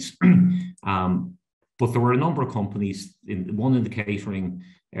constraints. But there were a number of companies, one in the catering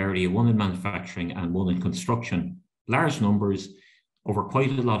area, one in manufacturing, and one in construction. Large numbers, over quite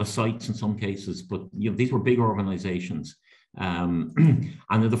a lot of sites in some cases, but these were big organizations. And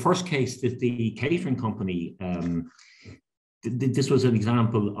in the first case, the catering company, this was an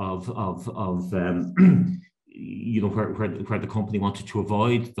example of where the company wanted to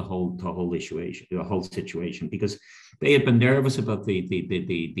avoid the whole situation, because they had been nervous about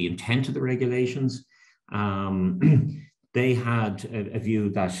the intent of the regulations. They had a view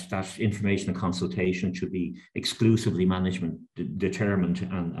that information and consultation should be exclusively management determined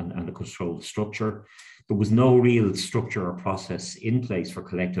and a controlled structure. There was no real structure or process in place for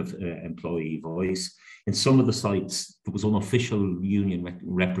collective employee voice. In some of the sites, there was unofficial union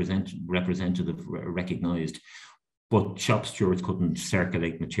representative recognised, but shop stewards couldn't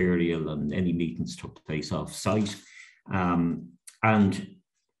circulate material and any meetings took place off site. And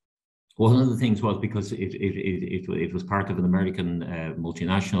one of the things was, because it was part of an American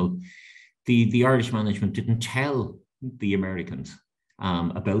multinational, the Irish management didn't tell the Americans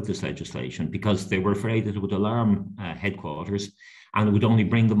about this legislation, because they were afraid that it would alarm headquarters and it would only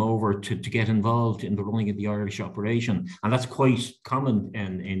bring them over to get involved in the running of the Irish operation. And that's quite common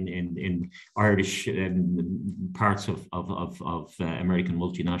in Irish parts of American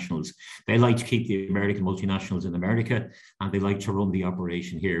multinationals. They like to keep the American multinationals in America, and they like to run the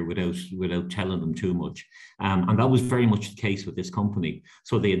operation here without telling them too much. And that was very much the case with this company.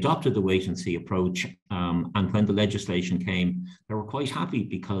 So they adopted the wait and see approach. And when the legislation came, they were quite happy,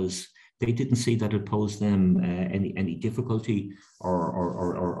 because they didn't see that it posed them any difficulty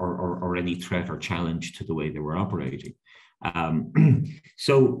or any threat or challenge to the way they were operating.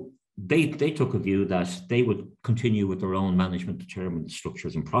 So they took a view that they would continue with their own management determined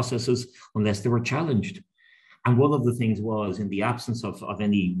structures and processes unless they were challenged. And one of the things was, in the absence of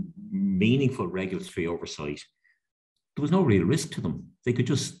any meaningful regulatory oversight, there was no real risk to them. They could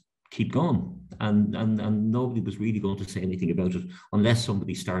just keep going, and nobody was really going to say anything about it unless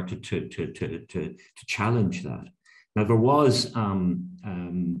somebody started to challenge that. Now there was some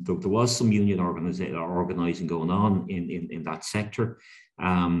union organizing going on in that sector.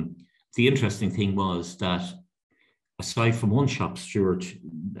 The interesting thing was that, aside from one shop steward,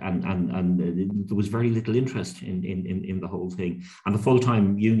 and there was very little interest in the whole thing, and the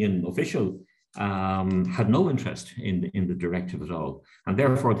full-time union official had no interest in the directive at all, and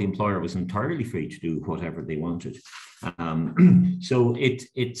therefore the employer was entirely free to do whatever they wanted. So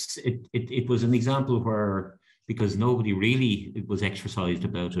it was an example where, because nobody really was exercised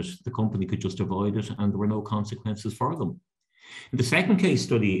about it, the company could just avoid it, and there were no consequences for them. In the second case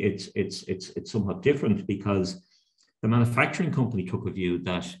study, it's somewhat different, because the manufacturing company took a view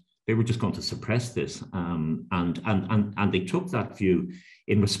that they were just going to suppress this, and they took that view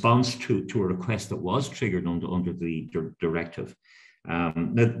in response to a request that was triggered under the directive.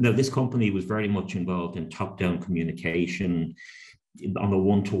 Now, this company was very much involved in top-down communication on a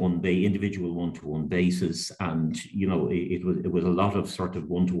one-to-one, individual one-to-one basis, and it was a lot of sort of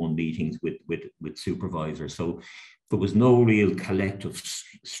one-to-one meetings with supervisors. So there was no real collective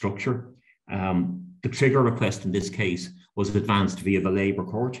structure. The trigger request in this case was advanced via the Labour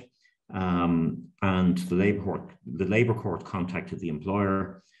Court. And the Labour Court contacted the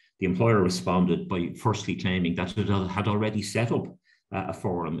employer. The employer responded by firstly claiming that it had already set up a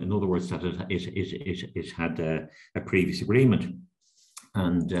forum. In other words, that it had a previous agreement.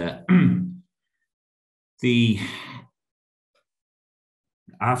 And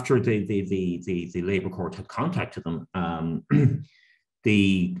after the Labour Court had contacted them,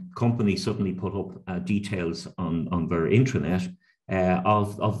 the company suddenly put up details on their intranet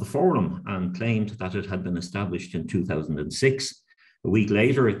of the forum, and claimed that it had been established in 2006. A week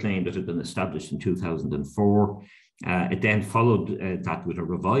later, it claimed it had been established in 2004. It then followed that with a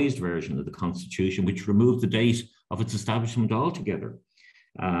revised version of the Constitution, which removed the date of its establishment altogether.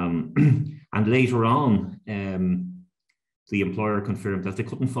 And later on, the employer confirmed that they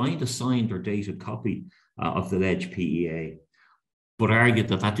couldn't find a signed or dated copy of the alleged PEA, but argued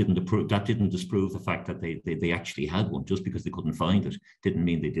that that didn't disprove the fact that they actually had one. Just because they couldn't find it didn't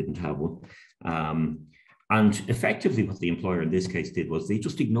mean they didn't have one. And effectively what the employer in this case did was they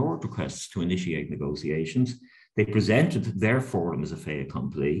just ignored requests to initiate negotiations. They presented their forum as a fait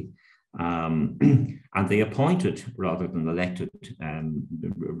accompli, and they appointed rather than elected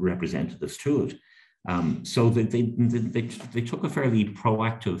representatives to it. So they took a fairly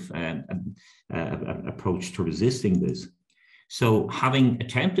proactive approach to resisting this. So having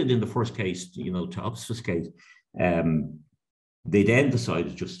attempted in the first case, to obfuscate, they then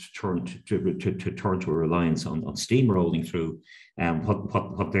decided just to turn to a reliance on steamrolling through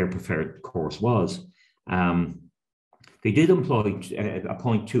what their preferred course was. They did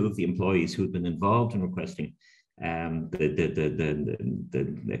appoint two of the employees who had been involved in requesting the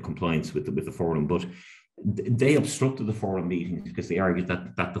compliance with the forum, but they obstructed the forum meetings because they argued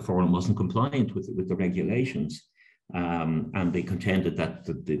that the forum wasn't compliant with the regulations, and they contended that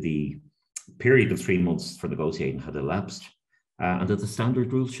the period of 3 months for negotiating had elapsed, and that the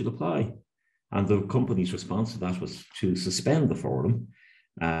standard rules should apply. And the company's response to that was to suspend the forum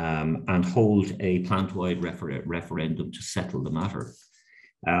and hold a plant-wide referendum to settle the matter.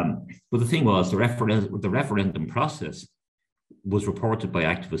 But the thing was, the referendum process was reported by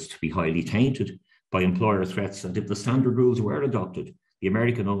activists to be highly tainted by employer threats that if the standard rules were adopted, the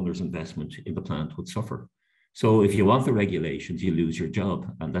American owner's investment in the plant would suffer. So if you want the regulations, you lose your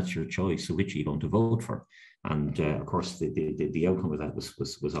job, and that's your choice of which you're going to vote for. And of course, the outcome of that was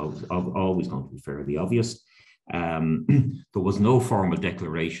always going to be fairly obvious. There was no formal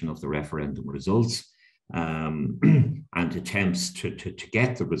declaration of the referendum results, and attempts to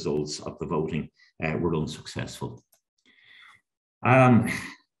get the results of the voting were unsuccessful.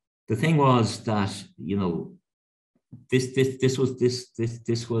 The thing was that this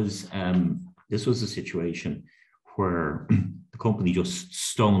was a situation where the company just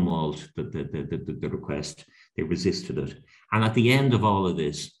stonewalled the request. They resisted it, and at the end of all of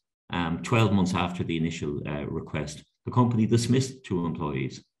this, 12 months after the initial request, the company dismissed 2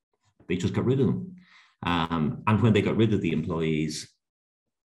 employees. They just got rid of them. And when they got rid of the employees,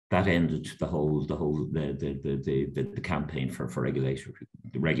 that ended the campaign for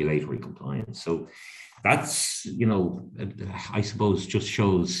regulatory compliance. So that's, I suppose just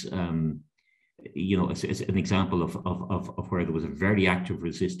shows, it's an example of where there was a very active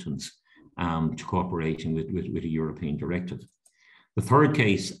resistance to cooperating with a European directive. The third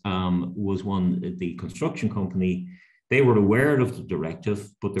case was the construction company. They were aware of the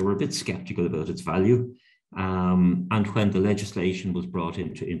directive, but they were a bit skeptical about its value. And when the legislation was brought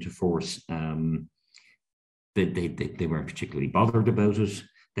into force, they weren't particularly bothered about it.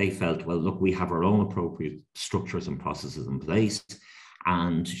 They felt, well, look, we have our own appropriate structures and processes in place,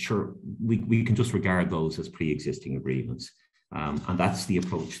 and sure, we can just regard those as pre-existing agreements. And that's the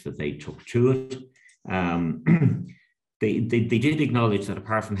approach that they took to it. They did acknowledge that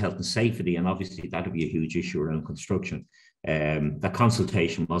apart from health and safety, and obviously that would be a huge issue around construction, that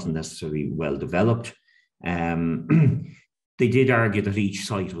consultation wasn't necessarily well developed. They did argue that each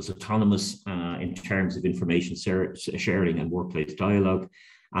site was autonomous in terms of information sharing and workplace dialogue.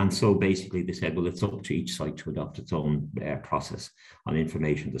 And so basically they said, well, it's up to each site to adopt its own process on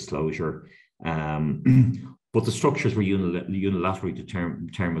information disclosure. But the structures were unilaterally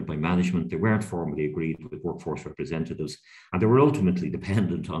determined by management. They weren't formally agreed with workforce representatives, and they were ultimately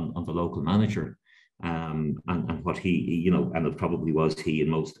dependent on the local manager and what he, and it probably was he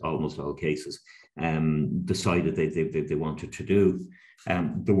in almost all cases, decided they wanted to do.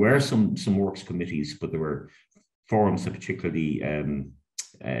 There were some works committees, but there were forums that particularly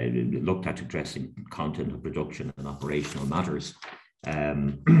looked at addressing content of production and operational matters.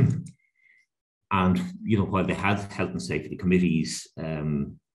 And while they had health and safety committees,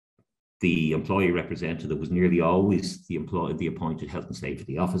 the employee representative was nearly always the appointed health and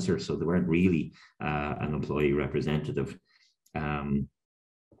safety officer, so they weren't really an employee representative. And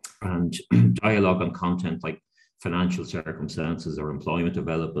dialogue on content like financial circumstances or employment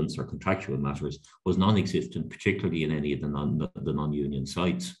developments or contractual matters was non-existent, particularly in any of the non-union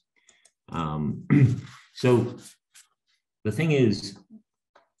sites. So the thing is,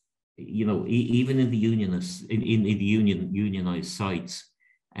 even in the unionized sites,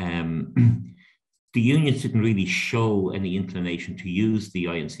 the unions didn't really show any inclination to use the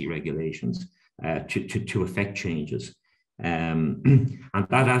INC regulations to effect changes. And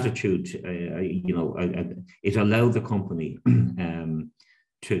that attitude, it allowed the company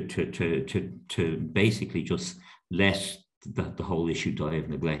to basically just let the whole issue die of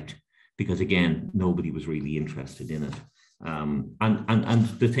neglect, because again, nobody was really interested in it. And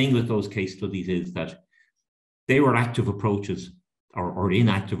the thing with those case studies is that they were active approaches or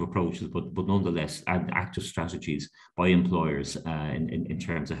inactive approaches, but nonetheless active strategies by employers in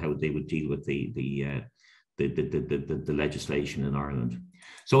terms of how they would deal with the legislation in Ireland.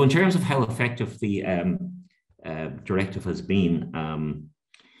 So in terms of how effective the directive has been,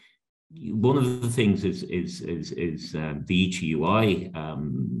 one of the things is the ETUI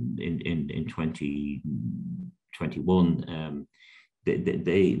in 2021.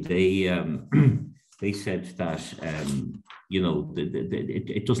 They said that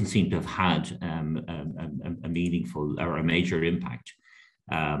it doesn't seem to have had a meaningful or a major impact.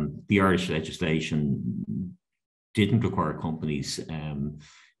 The Irish legislation didn't require companies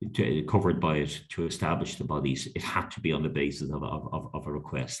covered by it to establish the bodies. It had to be on the basis of a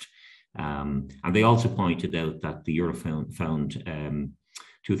request. And they also pointed out that the Eurofound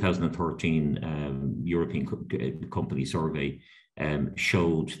 2013 European Company Survey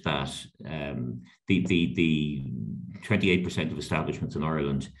showed that the 28% of establishments in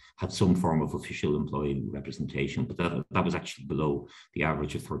Ireland had some form of official employee representation, but that was actually below the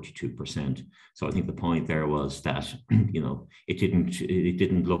average of 32%. So I think the point there was that it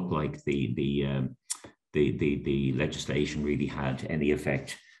didn't look like the legislation really had any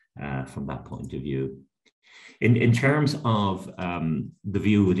effect from that point of view. In terms of the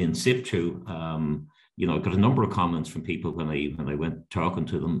view within SIPTU, I got a number of comments from people when I went talking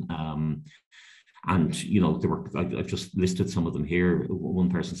to them, and I've just listed some of them here. One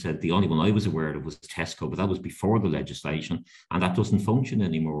person said the only one I was aware of was Tesco, but that was before the legislation, and that doesn't function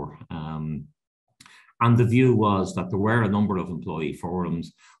anymore. And the view was that there were a number of employee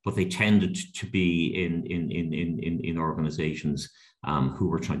forums, but they tended to be in organisations who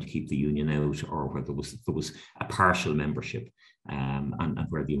were trying to keep the union out, or where there was a partial membership, and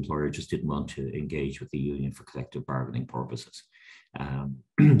where the employer just didn't want to engage with the union for collective bargaining purposes.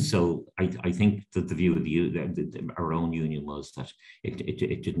 So I think that the view of our own union was that it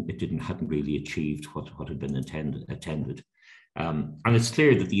hadn't really achieved what had been intended. And it's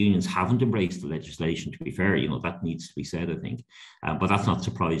clear that the unions haven't embraced the legislation, to be fair, that needs to be said, I think. But that's not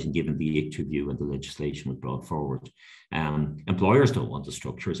surprising given the ICTU view and the legislation was brought forward. Employers don't want the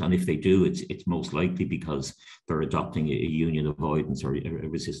structures, and if they do, it's most likely because they're adopting a union avoidance or a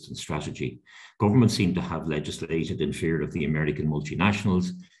resistance strategy. Governments seem to have legislated in fear of the American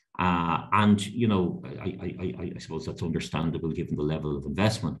multinationals. And I suppose that's understandable given the level of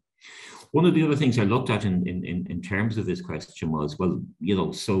investment. One of the other things I looked at in terms of this question was, well,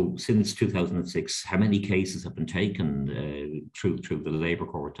 so since 2006, how many cases have been taken through the Labour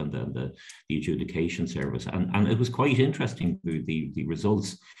Court and the adjudication service? And it was quite interesting, the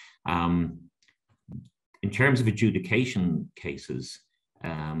results. In terms of adjudication cases,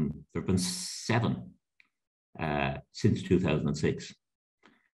 there have been 7 since 2006.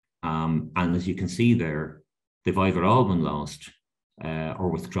 And as you can see there, they've either all been lost or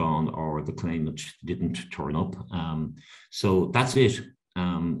withdrawn, or the claimant didn't turn up. So that's it.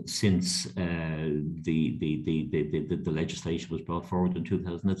 Since the legislation was brought forward in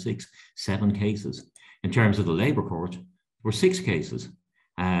 2006, 7 cases. In terms of the Labour Court, there were 6 cases,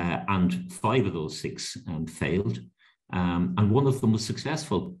 and 5 of those 6 failed, and 1 of them was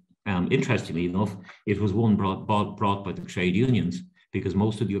successful. Interestingly enough, it was one brought by the trade unions, because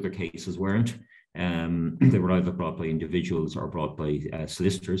most of the other cases weren't. They were either brought by individuals or brought by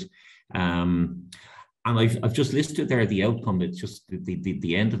solicitors. And I've just listed there the outcome. It's just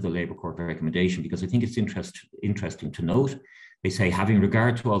the end of the Labour Court recommendation, because I think it's interesting to note. They say, having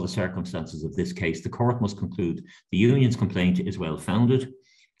regard to all the circumstances of this case, the court must conclude the union's complaint is well founded,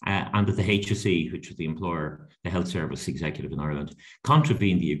 and that the HSE, which is the employer, the Health Service Executive in Ireland,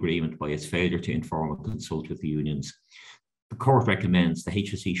 contravened the agreement by its failure to inform and consult with the unions. The court recommends the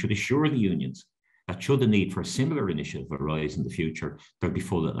HSE should assure the unions that should the need for a similar initiative arise in the future, there'll be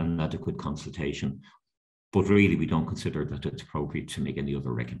full and adequate consultation. But really, we don't consider that it's appropriate to make any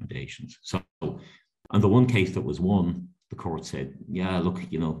other recommendations. So, on the one case that was won, the court said, yeah, look,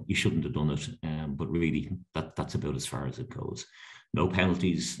 you shouldn't have done it. But really, that's about as far as it goes. No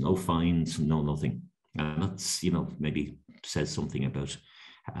penalties, no fines, no nothing. And that's, maybe says something about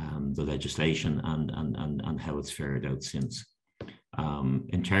the legislation and how it's fared out since.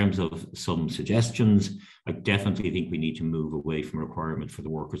 In terms of some suggestions, I definitely think we need to move away from a requirement for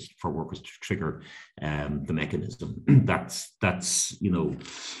workers to trigger the mechanism. That's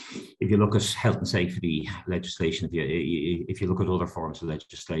if you look at health and safety legislation, if you look at other forms of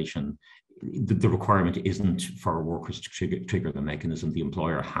legislation, the requirement isn't for workers to trigger the mechanism. The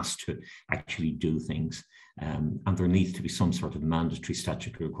employer has to actually do things. And there needs to be some sort of mandatory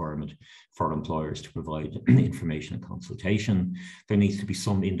statutory requirement for employers to provide information and consultation. There needs to be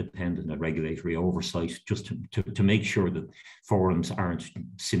some independent and regulatory oversight just to make sure that forums aren't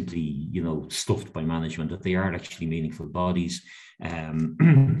simply, you know, stuffed by management, that they are actually meaningful bodies, and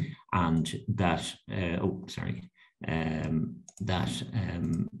that,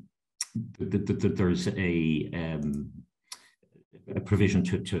 that there's a provision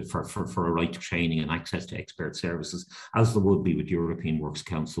for a right to training and access to expert services, as there would be with European Works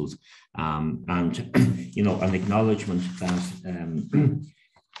Councils, and you know, an acknowledgement that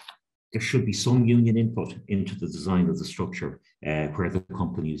there should be some union input into the design of the structure where the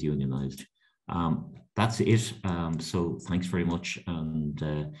company is unionised. That's it. So thanks very much. And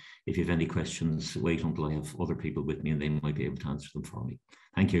if you have any questions, wait until I have other people with me and they might be able to answer them for me.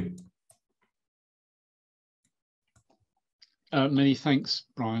 Thank you. Many thanks,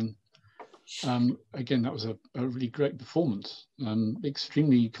 Brian. Again, that was a really great performance,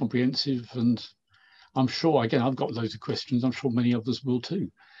 extremely comprehensive, and I'm sure, again, I've got loads of questions. I'm sure many others will too.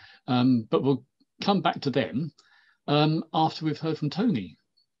 But we'll come back to them after we've heard from Tony.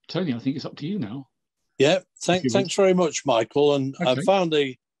 Tony, I think it's up to you now. Yeah, thanks very much, Michael. And okay. I found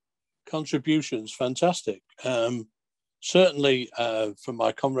the contributions fantastic. Certainly from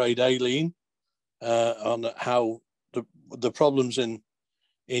my comrade Aileen on how the problems in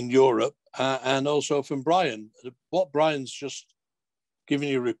Europe, and also from Brian. What Brian's just given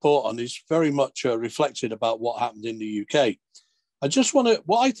you a report on is very much reflected about what happened in the UK. I just want to,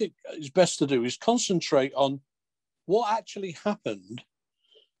 what I think is best to do is concentrate on what actually happened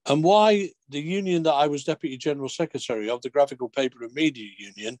and why the union that I was Deputy General Secretary of, the Graphical Paper and Media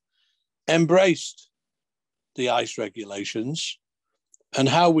Union, embraced the ICE regulations and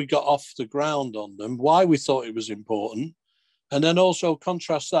how we got off the ground on them, why we thought it was important, and then also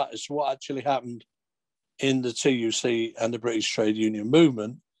contrast that as to what actually happened in the TUC and the British Trade Union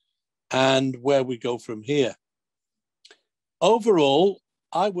movement and where we go from here. Overall,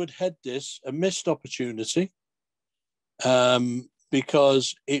 I would head this a missed opportunity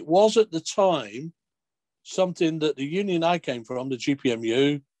because it was at the time something that the union I came from, the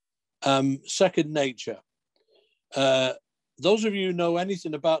GPMU, second nature. Those of you who know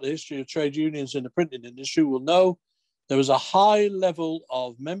anything about the history of trade unions in the printing industry will know there was a high level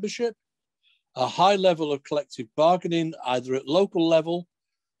of membership, a high level of collective bargaining, either at local level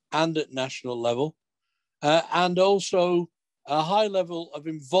and at national level, and also a high level of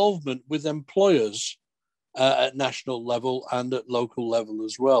involvement with employers at national level and at local level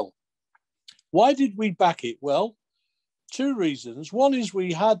as well. Why did we back it? Well, two reasons. One is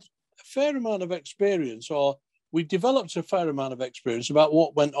we had a fair amount of experience, or we developed a fair amount of experience about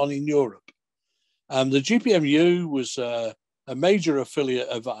what went on in Europe. The GPMU was a major affiliate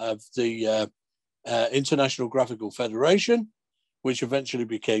of the International Graphical Federation, which eventually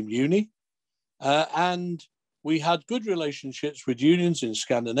became UNI. And we had good relationships with unions in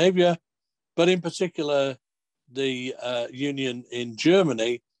Scandinavia, but in particular, the union in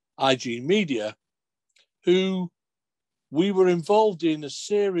Germany, IG Media, who we were involved in a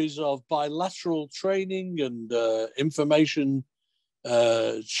series of bilateral training and information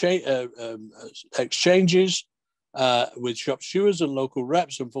exchanges with shop stewards and local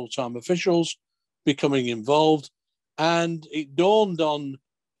reps and full-time officials becoming involved. And it dawned on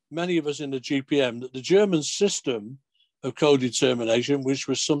many of us in the GPM that the German system of co-determination, which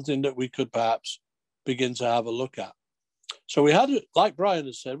was something that we could perhaps begin to have a look at. So we had, like Brian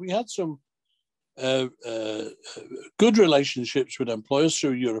has said, we had some good relationships with employers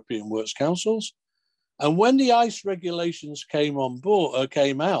through European Works Councils. And when the ICE regulations came on board,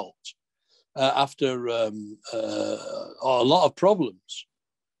 came out after a lot of problems,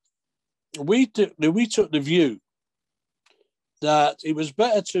 we took the view that it was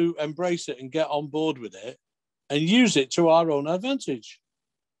better to embrace it and get on board with it and use it to our own advantage.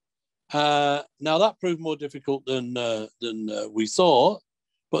 Now that proved more difficult than we thought,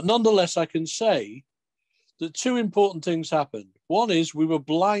 but nonetheless, I can say that two important things happened. One is we were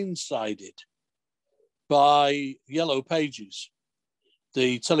blindsided by Yellow Pages,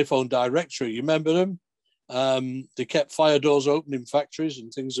 the telephone directory. You remember them? They kept fire doors open in factories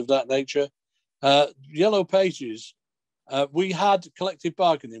and things of that nature. Yellow Pages, we had collective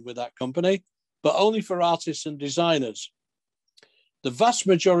bargaining with that company, but only for artists and designers. The vast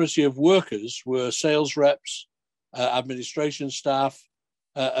majority of workers were sales reps, administration staff,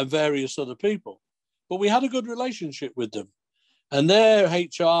 and various other people. But we had a good relationship with them. And their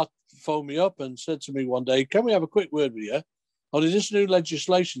HR phoned me up and said to me one day, can we have a quick word with you? Only this new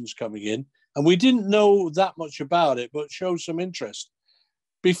legislation's coming in. And we didn't know that much about it, but showed some interest.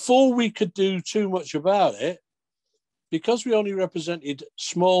 before we could do too much about it, because we only represented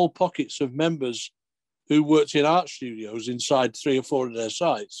small pockets of members who worked in art studios inside 3 or 4 of their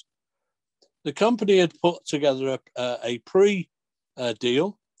sites, the company had put together a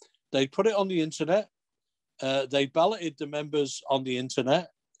pre-deal. They put it on the internet. They balloted the members on the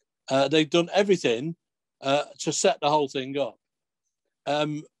internet. They'd done everything to set the whole thing up.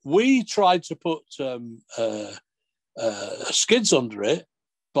 We tried to put skids under it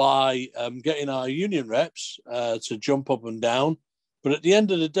by getting our union reps to jump up and down. But at the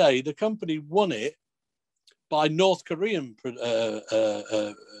end of the day, the company won it by North Korean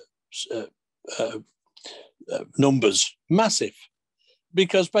numbers, massive,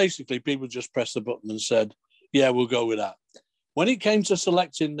 because basically people just pressed the button and said, yeah, we'll go with that. When it came to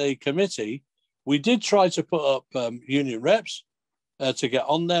selecting the committee, we did try to put up union reps to get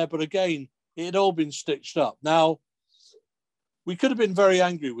on there, but again, it had all been stitched up. Now, we could have been very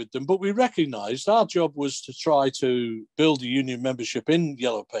angry with them, but we recognised our job was to try to build a union membership in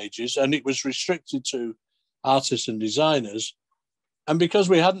Yellow Pages, and it was restricted to artists and designers. And because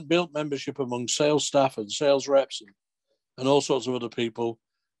we hadn't built membership among sales staff and sales reps and all sorts of other people,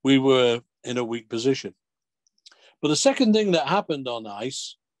 we were in a weak position. But the second thing that happened on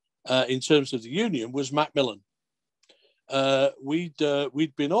ICE in terms of the union was Macmillan. We'd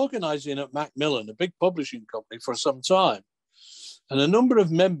been organising at Macmillan, a big publishing company, for some time. And a number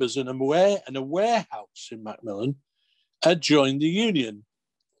of members in a warehouse in Macmillan had joined the union.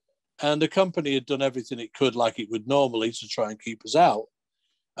 And the company had done everything it could, like it would normally, to try and keep us out.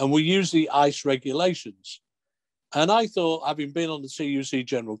 And we used the ICE regulations. And I thought, having been on the CUC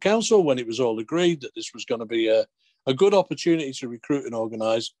General Council when it was all agreed that this was going to be a good opportunity to recruit and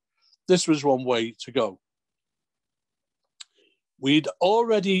organise, this was one way to go. We'd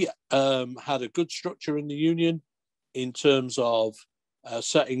already had a good structure in the union in terms of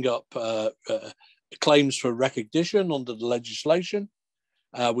setting up claims for recognition under the legislation.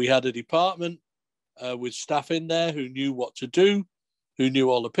 We had a department with staff in there who knew what to do, who knew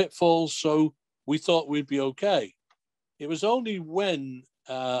all the pitfalls, so we thought we'd be okay. It was only when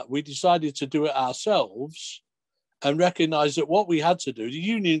we decided to do it ourselves and recognise that what we had to do, the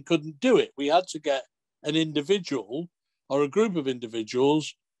union couldn't do it. We had to get an individual or a group of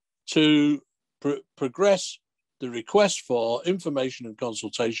individuals to progress the request for information and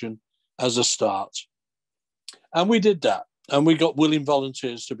consultation as a start. And we did that. And we got willing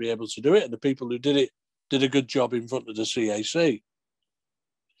volunteers to be able to do it. And the people who did it did a good job in front of the CAC.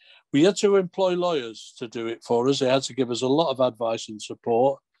 We had to employ lawyers to do it for us. They had to give us a lot of advice and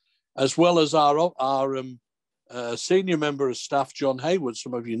support, as well as our senior member of staff, John Hayward,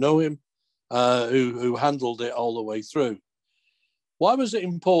 some of you know him, who handled it all the way through. Why was it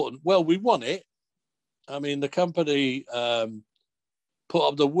important? Well, we won it. I mean, the company put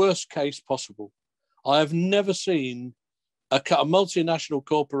up the worst case possible. I have never seen a multinational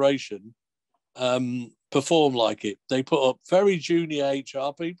corporation perform like it. They put up very junior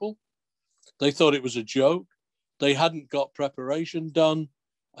HR people. They thought it was a joke. They hadn't got preparation done.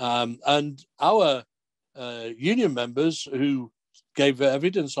 And our union members who gave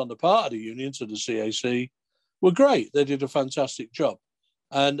evidence on the part of the union to the CAC were great. They did a fantastic job.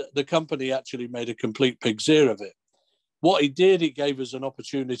 And the company actually made a complete pig's ear of it. What it did, it gave us an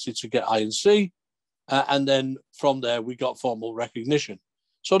opportunity to get I&C. And then from there, we got formal recognition.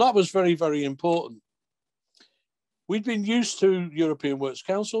 So that was very, very important. We'd been used to European Works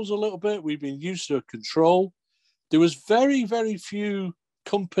Councils a little bit. We've been used to control. There was very, very few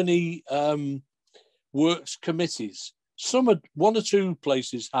company works committees. One or two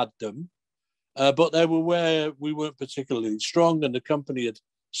places had them, but they were where we weren't particularly strong, and the company had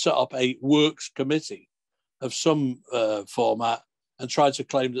set up a works committee of some format and tried to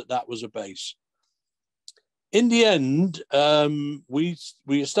claim that that was a base. In the end, we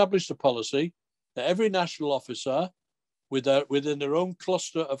established a policy that every national officer within their own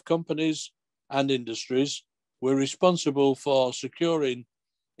cluster of companies and industries were responsible for securing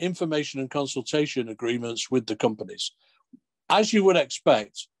information and consultation agreements with the companies. As you would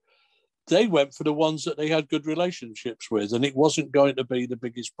expect, they went for the ones that they had good relationships with, and it wasn't going to be the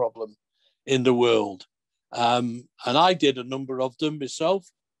biggest problem in the world. And I did a number of them myself.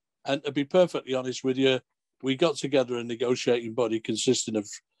 And to be perfectly honest with you, we got together a negotiating body consisting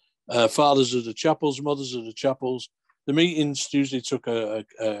of fathers of the chapels, mothers of the chapels. The meetings usually took a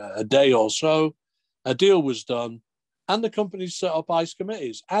day or so. A deal was done, and the companies set up ICE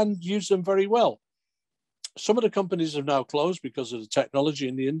committees and used them very well. Some of the companies have now closed because of the technology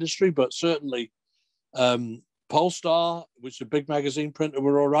in the industry, but certainly Polestar, which is a big magazine printer,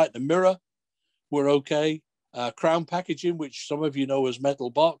 were all right. The Mirror were okay. Crown Packaging, which some of you know as Metal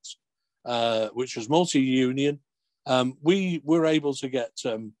Box, which was multi-union. We were able to get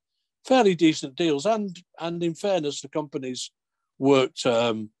fairly decent deals, and in fairness, the companies worked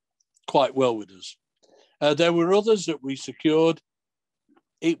quite well with us. There were others that we secured.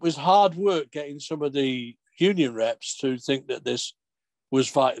 It was hard work getting some of the union reps to think that this was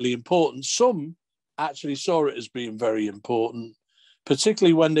vitally important. Some actually saw it as being very important,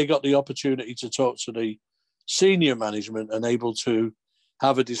 particularly when they got the opportunity to talk to the senior management and able to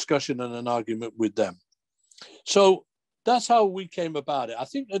have a discussion and an argument with them. So that's how we came about it. I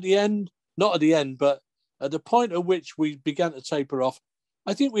think at the end, not at the end, but at the point at which we began to taper off,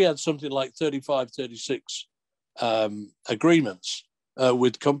 I think we had something like 35, 36 agreements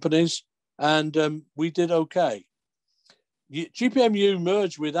with companies, and we did okay. GPMU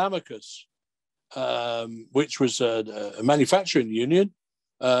merged with Amicus, which was a manufacturing union,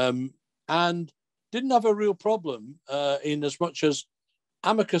 and didn't have a real problem in as much as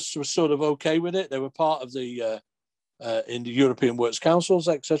Amicus was sort of okay with it. They were part of the in the European Works Councils,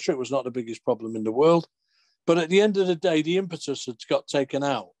 etc. It was not the biggest problem in the world. But at the end of the day, the impetus had got taken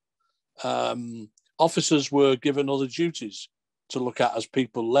out. Officers were given other duties to look at as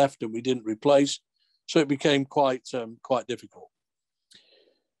people left and we didn't replace. So it became quite difficult.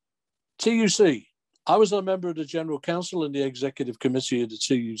 TUC. I was a member of the General Council and the Executive Committee of the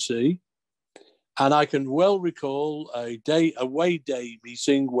TUC. And I can well recall a away day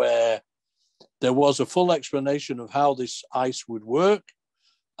meeting where there was a full explanation of how this ICE would work.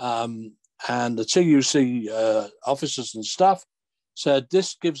 And the TUC officers and staff said,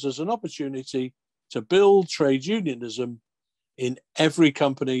 this gives us an opportunity to build trade unionism in every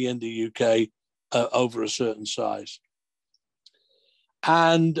company in the UK over a certain size.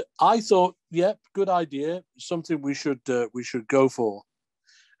 And I thought, yep, good idea, something we should go for.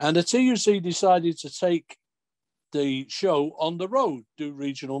 And the TUC decided to take the show on the road, do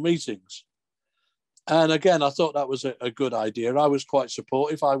regional meetings. And again, I thought that was a good idea. I was quite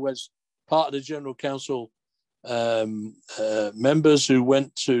supportive. I was part of the General Council members who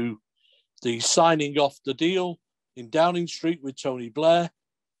went to the signing off the deal in Downing Street with Tony Blair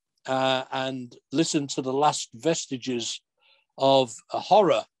and listened to the last vestiges of a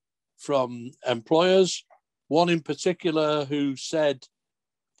horror from employers. One in particular who said,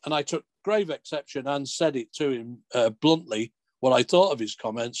 and I took grave exception and said it to him bluntly, what I thought of his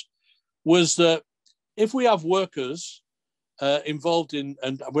comments, was that if we have workers involved in,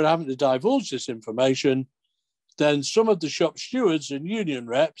 and we're having to divulge this information, then some of the shop stewards and union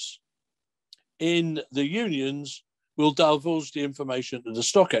reps in the unions will divulge the information to the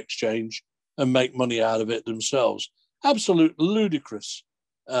stock exchange and make money out of it themselves. Absolute ludicrous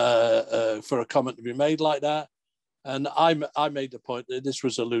for a comment to be made like that. And I made the point that this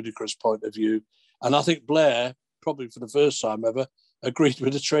was a ludicrous point of view. And I think Blair, probably for the first time ever, agreed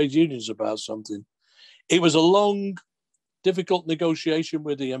with the trade unions about something. It was a long, difficult negotiation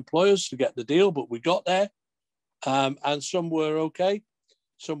with the employers to get the deal, but we got there. And some were okay,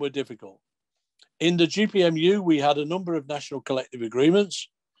 some were difficult. In the GPMU, we had a number of national collective agreements,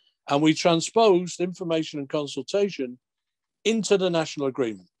 and we transposed information and consultation into the national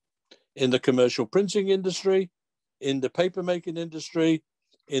agreement in the commercial printing industry, in the papermaking industry,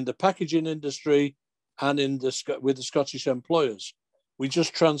 in the packaging industry, and with the Scottish employers. We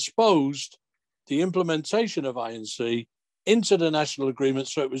just transposed the implementation of INC into the national agreement,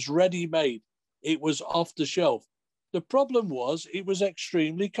 so it was ready-made. It was off the shelf. The problem was it was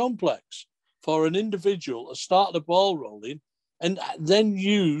extremely complex for an individual to start the ball rolling and then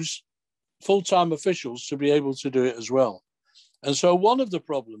use full-time officials to be able to do it as well. And so one of the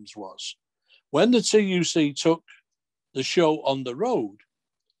problems was when the TUC took the show on the road,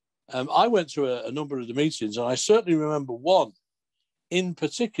 I went to a number of the meetings, and I certainly remember one in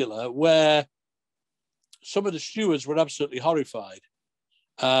particular where some of the stewards were absolutely horrified.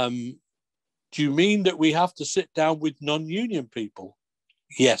 Do you mean that we have to sit down with non-union people?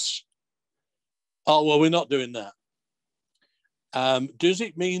 Yes. Oh, well, we're not doing that. Does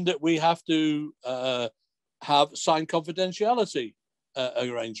it mean that we have to have signed confidentiality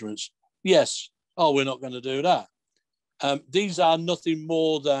arrangements? Yes. Oh, we're not going to do that. These are nothing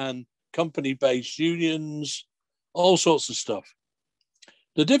more than company-based unions, all sorts of stuff.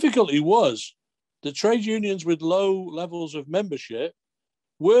 The difficulty was the trade unions with low levels of membership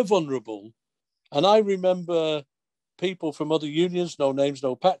were vulnerable. And I remember people from other unions, no names,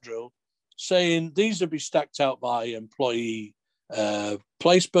 no pat drill, saying these would be stacked out by employee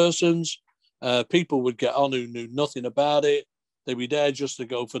place persons. People would get on who knew nothing about it. They'd be there just to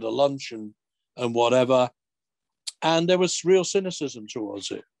go for the lunch and whatever. And there was real cynicism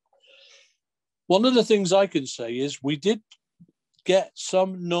towards it. One of the things I can say is we did get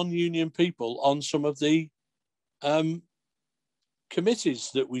some non-union people on some of the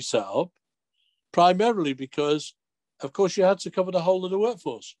committees that we set up, primarily because, of course, you had to cover the whole of the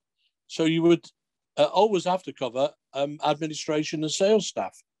workforce. So you would always have to cover administration and sales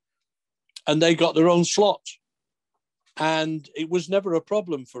staff. And they got their own slot. And it was never a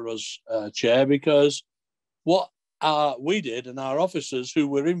problem for us, Chair, because what we did and our officers who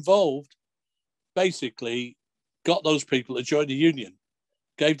were involved basically got those people to join the union,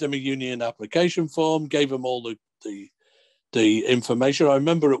 gave them a union application form, gave them all the information. I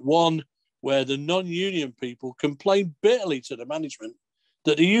remember at one where the non-union people complained bitterly to the management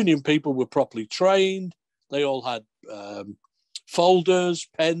that the union people were properly trained. They all had folders,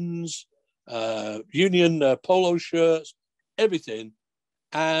 pens, union polo shirts, everything.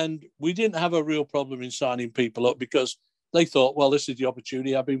 And we didn't have a real problem in signing people up because they thought, well, this is the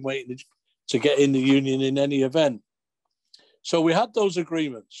opportunity. I've been waiting to get in the union in any event. So we had those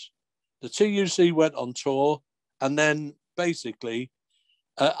agreements. The TUC went on tour, and then basically,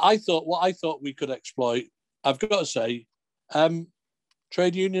 what I thought we could exploit, I've got to say,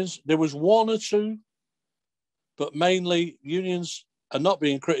 trade unions, there was one or two, but mainly unions are not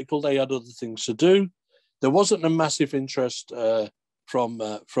being critical. They had other things to do. There wasn't a massive interest from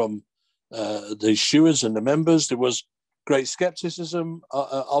the stewards and the members. There was great skepticism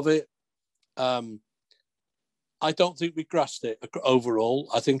of it. I don't think we grasped it overall.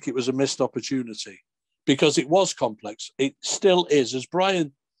 I think it was a missed opportunity because it was complex. It still is. As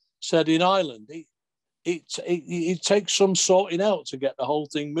Brian said in Ireland, it takes some sorting out to get the whole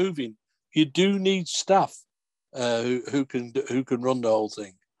thing moving. You do need staff who can run the whole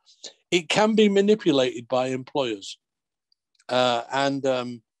thing. It can be manipulated by employers.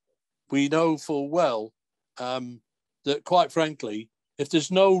 And we know full well that, quite frankly, if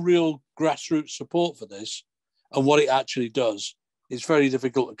there's no real grassroots support for this and what it actually does, it's very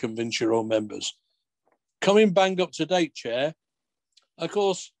difficult to convince your own members. Coming bang up to date, Chair, of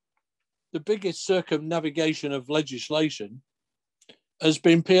course, the biggest circumnavigation of legislation has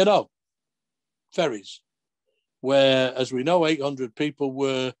been P&O, ferries, where, as we know, 800 people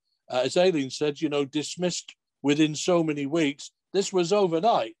were, as Aileen said, dismissed within so many weeks. This was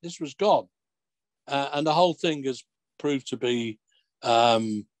overnight. This was gone. And the whole thing has proved to be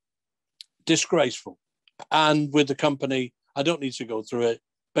disgraceful. And with the company, I don't need to go through it,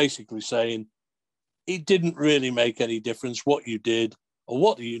 basically saying it didn't really make any difference what you did or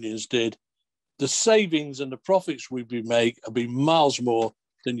what the unions did. The savings and the profits we've been make have been miles more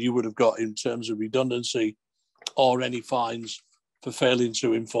than you would have got in terms of redundancy or any fines for failing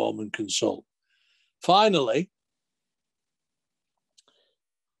to inform and consult. Finally,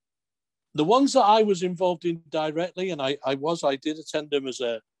 the ones that I was involved in directly, and I did attend them as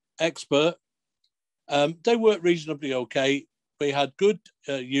an expert, they worked reasonably okay. We had good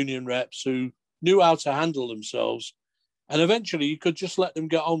union reps who knew how to handle themselves, and eventually you could just let them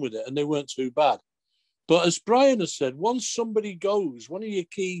get on with it, and they weren't too bad. But as Brian has said, once somebody goes, one of your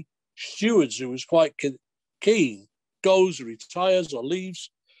key stewards who was quite keen goes, retires or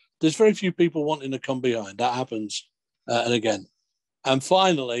leaves, there's very few people wanting to come behind. That happens and again. And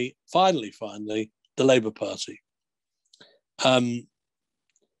finally, the Labour Party.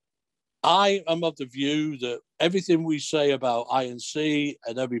 I am of the view that everything we say about I&C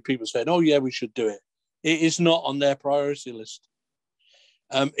and every people saying, oh, yeah, we should do it, it is not on their priority list.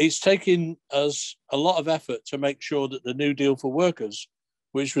 It's taken us a lot of effort to make sure that the New Deal for Workers,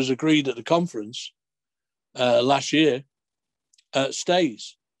 which was agreed at the conference last year,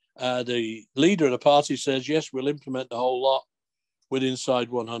 stays. The leader of the party says, yes, we'll implement the whole lot within inside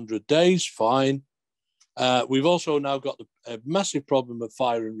 100 days, fine. We've also now got a massive problem of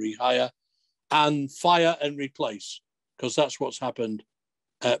fire and rehire and fire and replace, because that's what's happened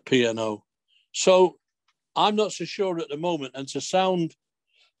at P&O. So I'm not so sure at the moment, and to sound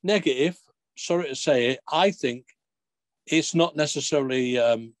negative, sorry to say it, I think it's not necessarily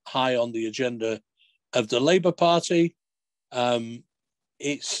high on the agenda of the Labour Party.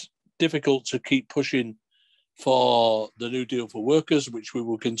 It's difficult to keep pushing for the New Deal for Workers, which we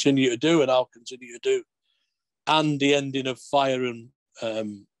will continue to do, and I'll continue to do, and the ending of fire and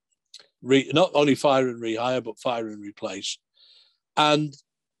not only fire and rehire, but fire and replace. And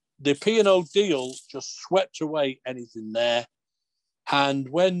the P&O deal just swept away anything there. And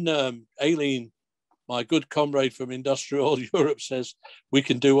when Aileen, my good comrade from Industrial Europe, says we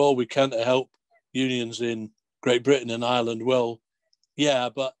can do all we can to help unions in Great Britain and Ireland, well, yeah,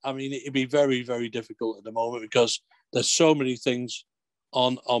 but I mean, it'd be very, very difficult at the moment because there's so many things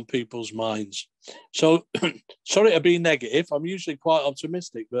on people's minds. So sorry to be negative. I'm usually quite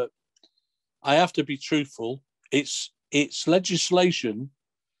optimistic, but I have to be truthful. It's legislation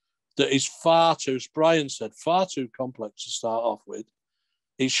that is far too, as Brian said, far too complex to start off with.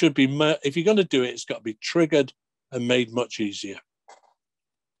 It should be, if you're going to do it, it's got to be triggered and made much easier.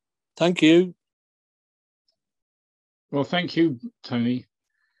 Thank you. Well, thank you, Tony.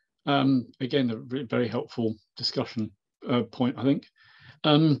 Again, a very helpful discussion point, I think.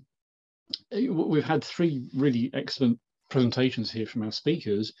 We've had 3 really excellent presentations here from our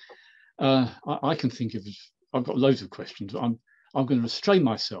speakers. I can think of, I've got loads of questions, but I'm going to restrain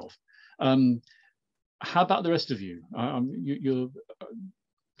myself. How about the rest of you? I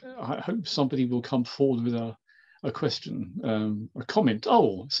hope somebody will come forward with a question, a comment.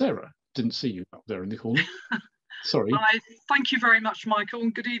 Oh, Sarah, didn't see you up there in the corner. Sorry. Thank you very much, Michael,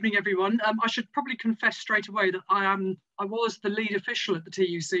 and good evening, everyone. I should probably confess straight away that I was the lead official at the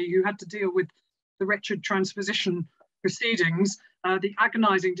TUC who had to deal with the wretched transposition proceedings, the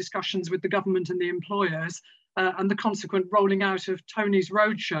agonising discussions with the government and the employers, and the consequent rolling out of Tony's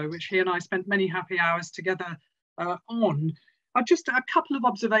roadshow, which he and I spent many happy hours together on. Just a couple of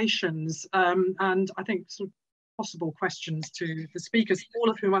observations and I think some possible questions to the speakers,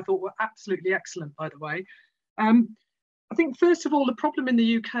 all of whom I thought were absolutely excellent, by the way. I think, first of all, the problem in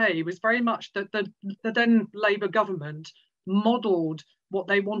the UK was very much that the then Labour government modelled what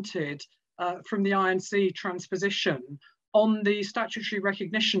they wanted from the INC transposition on the statutory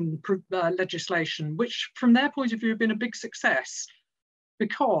recognition legislation, which from their point of view had been a big success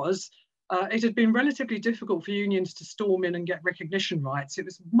because it had been relatively difficult for unions to storm in and get recognition rights. It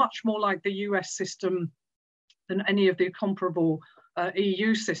was much more like the US system than any of the comparable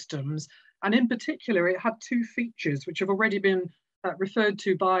EU systems. And in particular, it had 2 features which have already been referred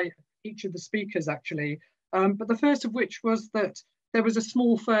to by each of the speakers, actually. But the first of which was that there was a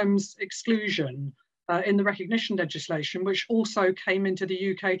small firms exclusion in the recognition legislation, which also came into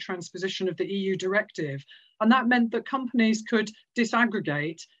the UK transposition of the EU directive. And that meant that companies could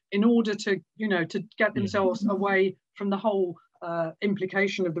disaggregate in order to, to get themselves away from the whole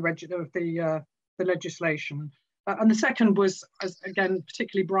implication of the legislation. And the second was, as again,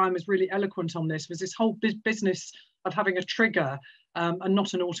 particularly Brian was really eloquent on this, was this whole business of having a trigger and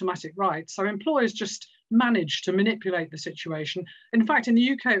not an automatic right. So employers just managed to manipulate the situation. In fact, in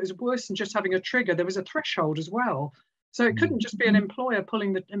the UK, it was worse than just having a trigger. There was a threshold as well. So it couldn't just be an employee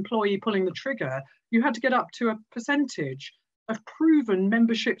pulling the trigger. You had to get up to a percentage of proven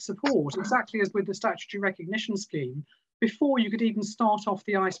membership support, exactly as with the statutory recognition scheme, before you could even start off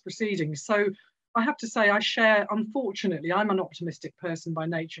the ICE proceedings. So I have to say, I share, unfortunately, I'm an optimistic person by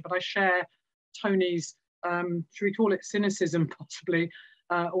nature, but I share Tony's, should we call it cynicism possibly,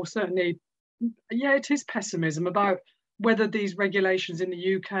 or certainly, yeah, it is pessimism about whether these regulations in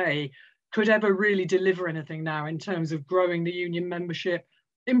the UK could ever really deliver anything now in terms of growing the union membership,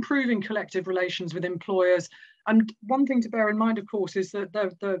 improving collective relations with employers. And one thing to bear in mind, of course, is that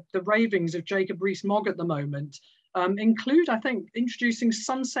the ravings of Jacob Rees-Mogg at the moment include, I think, introducing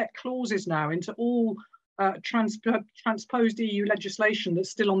sunset clauses now into all transposed EU legislation that's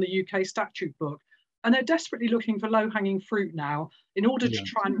still on the UK statute book. And they're desperately looking for low-hanging fruit now in order to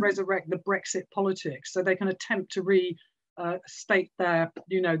try and resurrect the Brexit politics, so they can attempt to restate their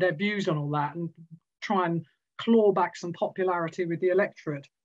views on all that and try and claw back some popularity with the electorate,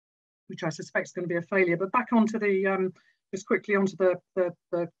 which I suspect is going to be a failure. But back onto the just quickly onto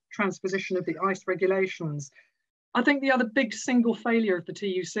the transposition of the ICE regulations. I think the other big single failure of the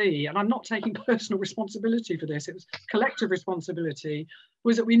TUC, and I'm not taking personal responsibility for this, it was collective responsibility,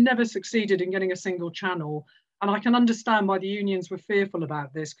 was that we never succeeded in getting a single channel. And I can understand why the unions were fearful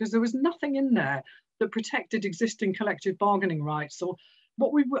about this, because there was nothing in there that protected existing collective bargaining rights. Or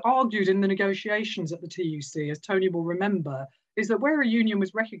what we argued in the negotiations at the TUC, as Tony will remember, is that where a union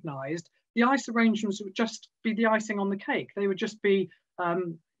was recognised, the ICE arrangements would just be the icing on the cake. They would just be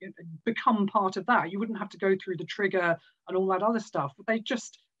become part of that. You wouldn't have to go through the trigger and all that other stuff. But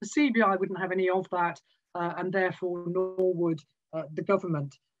the CBI wouldn't have any of that, and therefore nor would the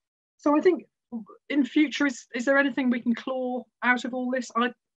government. So I think in future, is there anything we can claw out of all this?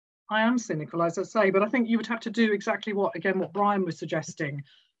 I am cynical, as I say, but I think you would have to do exactly what Brian was suggesting,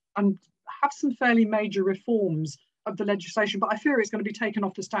 and have some fairly major reforms of the legislation. But I fear it's going to be taken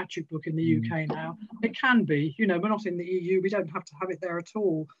off the statute book in the UK now. It can be, we're not in the EU, we don't have to have it there at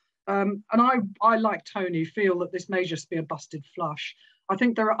all. And I, like Tony, feel that this may just be a busted flush. I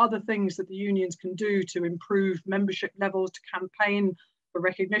think there are other things that the unions can do to improve membership levels, to campaign for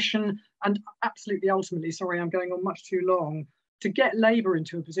recognition, and absolutely ultimately, sorry, I'm going on much too long, to get Labour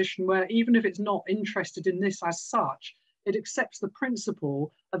into a position where, even if it's not interested in this as such, it accepts the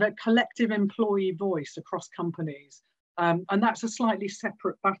principle of a collective employee voice across companies. And that's a slightly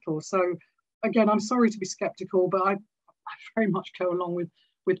separate battle. So again, I'm sorry to be sceptical, but I very much go along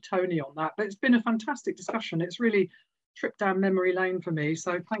with Tony on that. But it's been a fantastic discussion. It's really tripped down memory lane for me.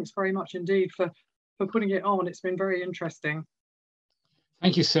 So thanks very much indeed for putting it on. It's been very interesting.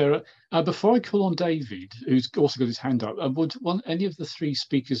 Thank you, Sarah. Before I call on David, who's also got his hand up, would any of the three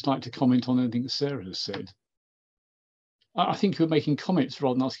speakers like to comment on anything that Sarah has said? I think you're making comments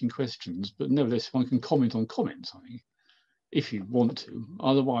rather than asking questions, but nevertheless, one can comment on comments, I think, if you want to.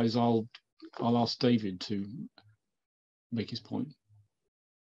 Otherwise, I'll ask David to make his point.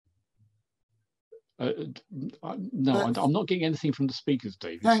 No, I'm not getting anything from the speakers,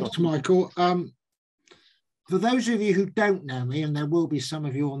 David. Thanks, Michael. For those of you who don't know me, and there will be some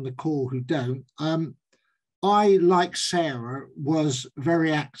of you on the call who don't, I, like Sarah, was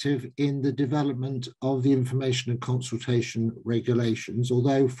very active in the development of the information and consultation regulations,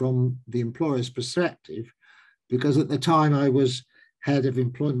 although from the employer's perspective, because at the time I was head of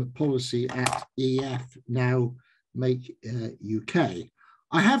employment policy at EF, now Make UK.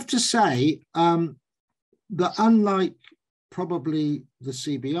 I have to say that unlike probably the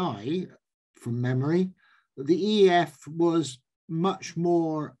CBI, from memory, the EF was much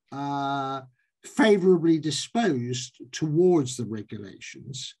more favorably disposed towards the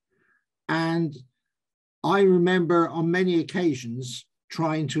regulations. And I remember on many occasions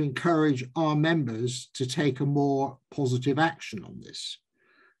trying to encourage our members to take a more positive action on this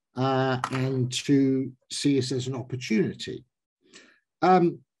and to see us as an opportunity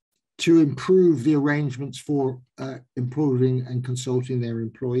to improve the arrangements for employing and consulting their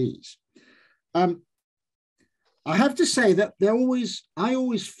employees. I have to say that I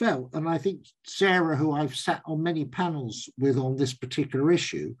always felt, and I think Sarah, who I've sat on many panels with on this particular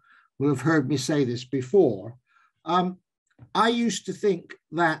issue, will have heard me say this before. I used to think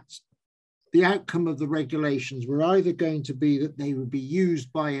that the outcome of the regulations were either going to be that they would be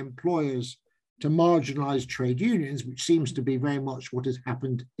used by employers to marginalise trade unions, which seems to be very much what has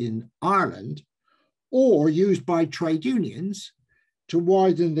happened in Ireland, or used by trade unions to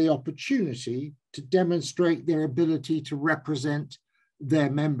widen the opportunity to demonstrate their ability to represent their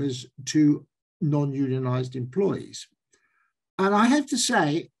members to non-unionised employees. And I have to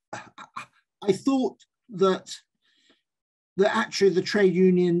say, I thought that actually the trade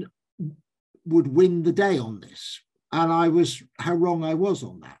union would win the day on this. And how wrong I was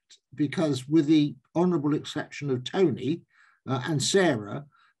on that, because with the honourable exception of Tony and Sarah,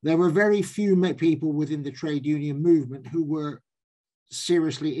 there were very few people within the trade union movement who were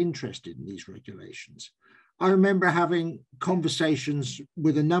seriously interested in these regulations. I remember having conversations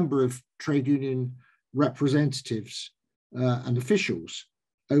with a number of trade union representatives and officials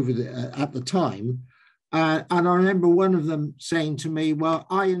at the time, and I remember one of them saying to me, well,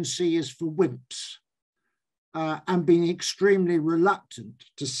 I&C is for wimps, and being extremely reluctant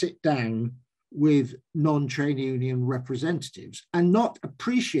to sit down with non-trade union representatives and not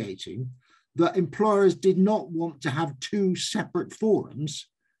appreciating that employers did not want to have two separate forums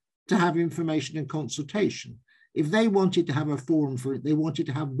to have information and consultation. If they wanted to have a forum they wanted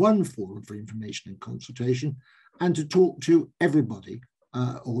to have one forum for information and consultation and to talk to everybody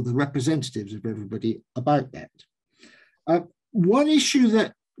or the representatives of everybody about that. One issue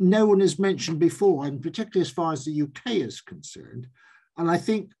that no one has mentioned before, and particularly as far as the UK is concerned, and I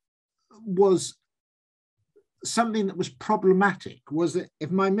think was something that was problematic, was that, if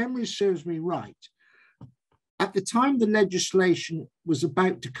my memory serves me right, at the time the legislation was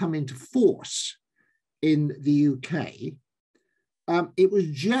about to come into force in the UK, it was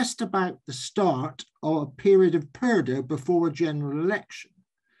just about the start of a period of purdah before a general election,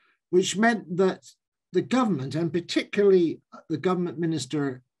 which meant that the government, and particularly the government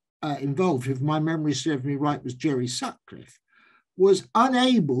minister involved, if my memory serves me right, was Jerry Sutcliffe, was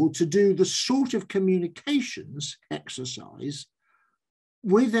unable to do the sort of communications exercise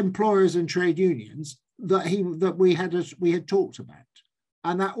with employers and trade unions that we had talked about,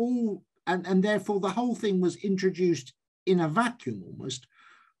 and therefore the whole thing was introduced in a vacuum almost,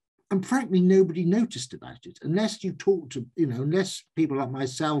 and frankly nobody noticed about it unless you talk to unless people like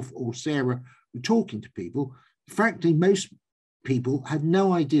myself or Sarah were talking to people. Frankly, most people had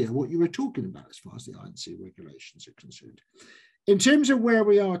no idea what you were talking about as far as the I&C regulations are concerned. In terms of where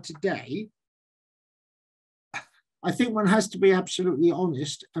we are today, I think one has to be absolutely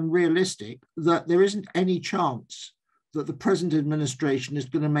honest and realistic that there isn't any chance that the present administration is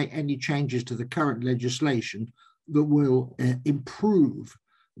going to make any changes to the current legislation that will improve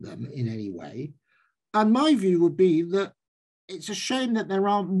them in any way. And my view would be that it's a shame that there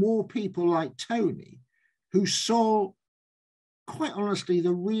aren't more people like Tony who saw, quite honestly,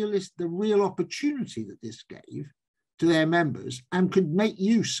 the real opportunity that this gave to their members and could make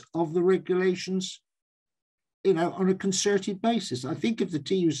use of the regulations, you know, on a concerted basis. I think if the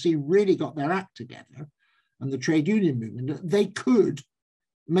TUC really got their act together and the trade union movement, they could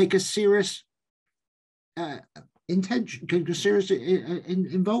make a serious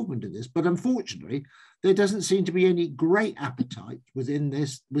involvement in this. But unfortunately, there doesn't seem to be any great appetite within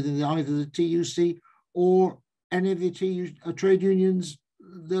either the TUC or any of the trade unions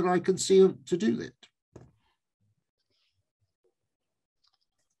that I can see to do that.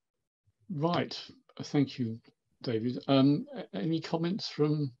 Right. Thank you, David. Any comments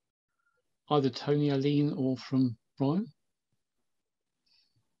from either Tony, Aline, or from Brian?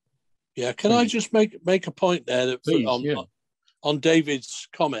 Yeah, can I just make a point there that Please, on David's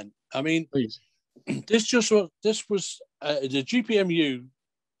comment? I mean, please. This was the GPMU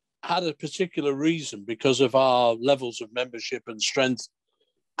had a particular reason because of our levels of membership and strength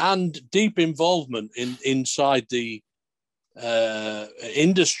and deep involvement inside the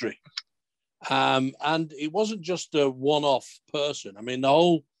industry. And it wasn't just a one-off person. I mean, the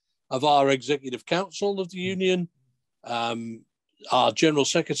whole of our executive council of the union, our general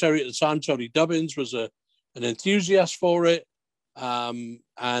secretary at the time, Tony Dubbins, was an enthusiast for it.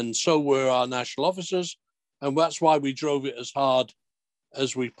 And so were our national officers. And that's why we drove it as hard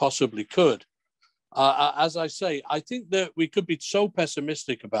as we possibly could. As I say, I think that we could be so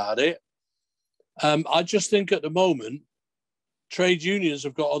pessimistic about it. I just think at the moment, trade unions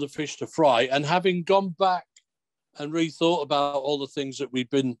have got other fish to fry. And having gone back and rethought about all the things that we've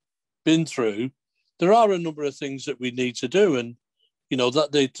been through, there are a number of things that we need to do. And, you know,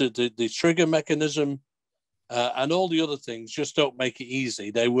 that the trigger mechanism and all the other things just don't make it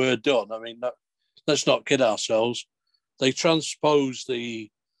easy. They were done. I mean, let's not kid ourselves. They transposed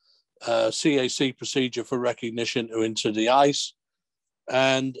the CAC procedure for recognition into the ICE.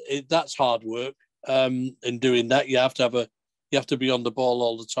 And that's hard work. In doing that, you have to be on the ball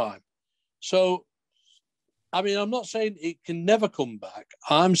all the time. So, I mean, I'm not saying it can never come back.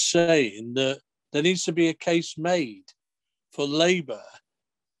 I'm saying that there needs to be a case made for Labour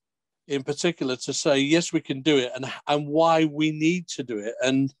in particular to say, yes, we can do it, and why we need to do it.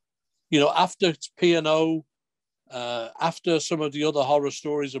 And, you know, after P&O, after some of the other horror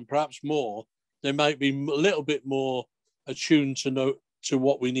stories and perhaps more, they might be a little bit more attuned to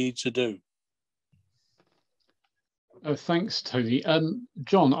what we need to do. Thanks, Tony.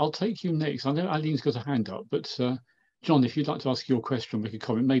 John, I'll take you next. I know Aline's got a hand up, but John, if you'd like to ask your question or make a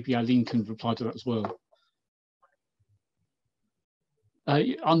comment, maybe Aline can reply to that as well.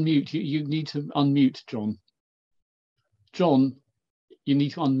 Unmute. You need to unmute, John. John, you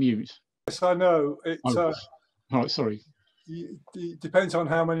need to unmute. Yes, I know. All right, sorry. It depends on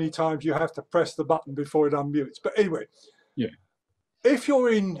how many times you have to press the button before it unmutes. But anyway, yeah. If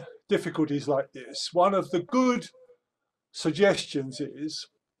you're in difficulties like this, one of the good suggestions is,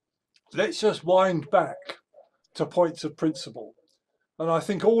 let's just wind back to points of principle. And I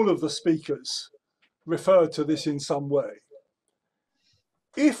think all of the speakers referred to this in some way.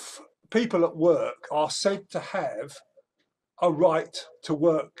 If people at work are said to have a right to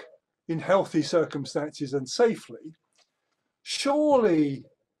work in healthy circumstances and safely, surely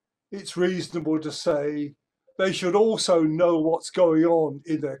it's reasonable to say they should also know what's going on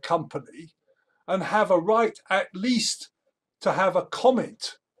in their company and have a right at least to have a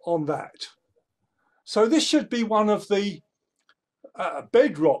comment on that. So this should be one of the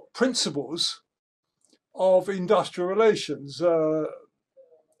bedrock principles of industrial relations.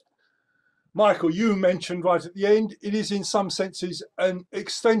 Michael, you mentioned right at the end, it is in some senses an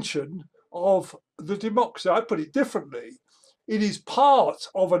extension of the democracy. I put it differently. It is part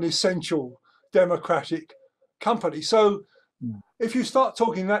of an essential democratic company. So if you start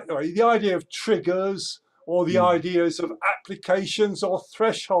talking that way, the idea of triggers or the ideas of applications or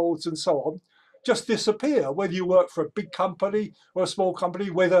thresholds and so on just disappear, whether you work for a big company or a small company,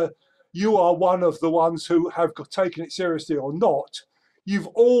 whether you are one of the ones who have taken it seriously or not. You've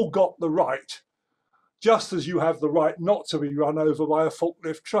all got the right, just as you have the right not to be run over by a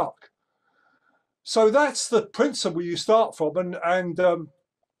forklift truck. So that's the principle you start from. And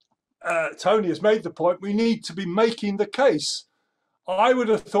Tony has made the point, we need to be making the case. I would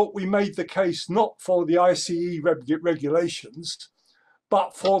have thought we made the case not for the ICE regulations,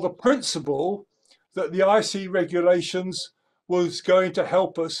 but for the principle that the ICE regulations was going to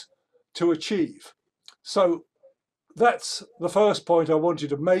help us to achieve. So that's the first point I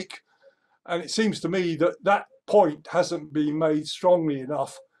wanted to make. And it seems to me that that point hasn't been made strongly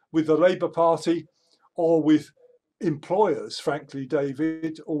enough with the Labour Party or with employers, frankly,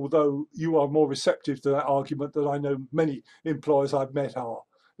 David, although you are more receptive to that argument than I know many employers I've met are.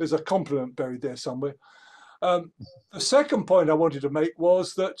 There's a compliment buried there somewhere. The second point I wanted to make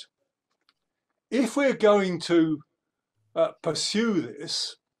was that if we're going to pursue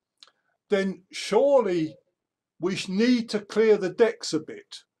this, then surely we need to clear the decks a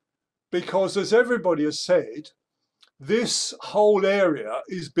bit, because as everybody has said, this whole area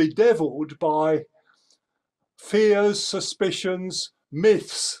is bedeviled by fears, suspicions,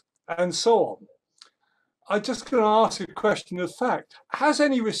 myths, and so on. I'm just going to ask a question of fact. Has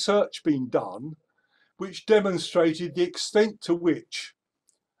any research been done which demonstrated the extent to which,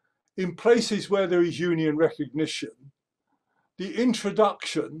 in places where there is union recognition, the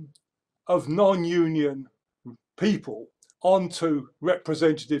introduction of non-union people onto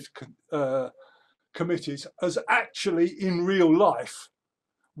representative committees has actually, in real life,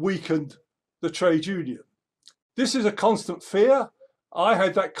 weakened the trade union? This is a constant fear. I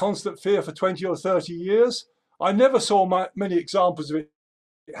had that constant fear for 20 or 30 years. I never saw many examples of it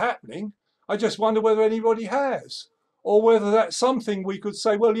happening. I just wonder whether anybody has, or whether that's something we could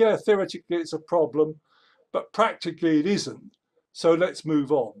say, well, yeah, theoretically it's a problem, but practically it isn't. So let's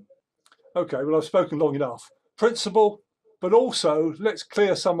move on. Okay, well, I've spoken long enough. Principle, but also let's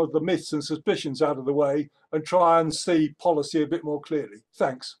clear some of the myths and suspicions out of the way and try and see policy a bit more clearly.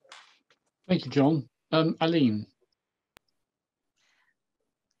 Thanks. Thank you, John. Aline.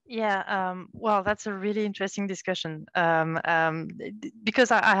 Yeah, well, that's a really interesting discussion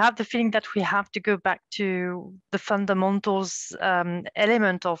because I have the feeling that we have to go back to the fundamentals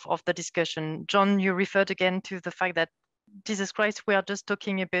element of the discussion. John, you referred again to the fact that, Jesus Christ, we are just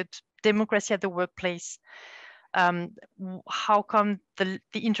talking about democracy at the workplace. How come the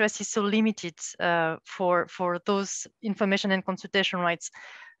interest is so limited for those information and consultation rights?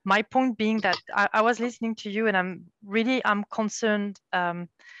 My point being that I was listening to you and I'm concerned.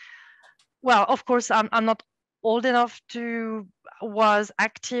 Well, of course, I'm not old enough to was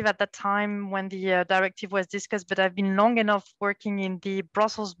active at the time when the directive was discussed, but I've been long enough working in the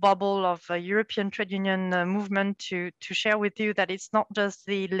Brussels bubble of European trade union movement to share with you that it's not just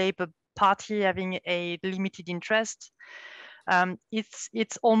the Labour Party having a limited interest.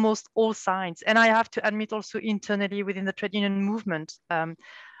 It's almost all sides. And I have to admit also internally within the trade union movement,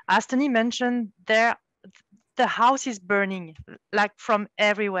 as Tony mentioned, the house is burning like from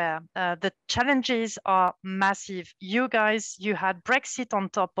everywhere. The challenges are massive. You guys, you had Brexit on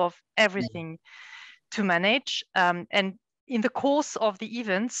top of everything to manage. And in the course of the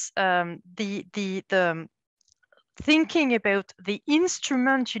events, the thinking about the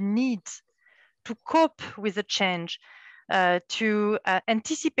instrument you need to cope with the change, to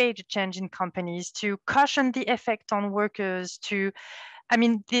anticipate the change in companies, to cushion the effect on workers, I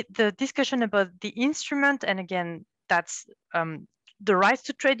mean, the discussion about the instrument, and again, that's the rights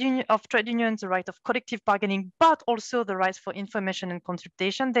to trade unions, the right of collective bargaining, but also the rights for information and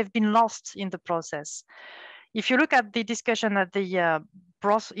consultation, they've been lost in the process. If you look at the discussion at the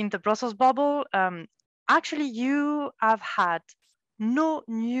in the Brussels bubble, actually you have had no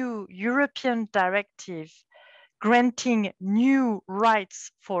new European directive granting new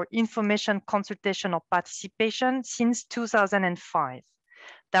rights for information, consultation, or participation since 2005.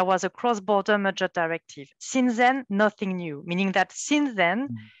 That was a cross-border merger directive. Since then, nothing new, meaning that since then,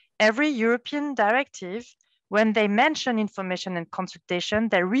 every European directive, when they mention information and consultation,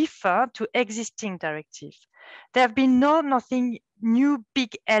 they refer to existing directives. There have been nothing new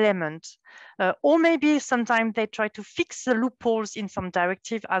big element, or maybe sometimes they try to fix the loopholes in some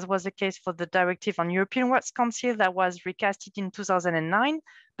directive, as was the case for the directive on European Works Council that was recasted in 2009.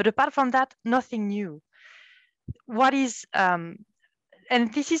 But apart from that, nothing new. What is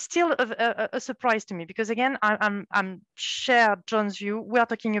and this is still a surprise to me, because again, I'm share John's view. We are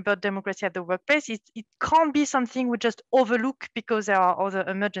talking about democracy at the workplace. It can't be something we just overlook because there are other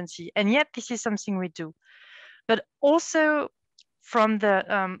emergencies, and yet this is something we do. But also from the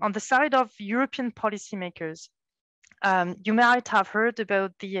on the side of European policymakers, you might have heard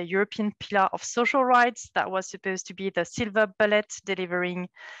about the European Pillar of Social Rights that was supposed to be the silver bullet delivering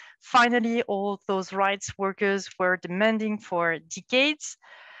finally all those rights workers were demanding for decades.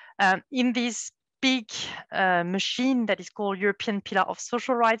 In this big machine that is called European Pillar of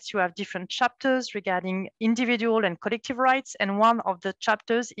Social Rights, you have different chapters regarding individual and collective rights, and one of the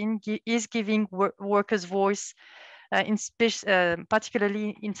chapters is giving workers' voice,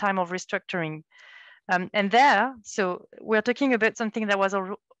 particularly in time of restructuring. And there, so we're talking about something that was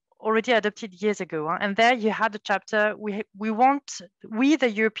already adopted years ago. And there you had a chapter, we,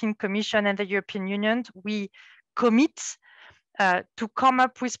 the European Commission and the European Union, we commit to come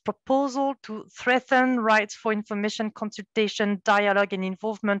up with proposal to strengthen rights for information, consultation, dialogue, and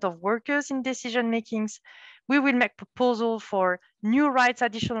involvement of workers in decision makings. We will make proposal for new rights,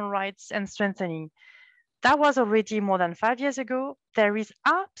 additional rights, and strengthening. That was already more than 5 years ago. There is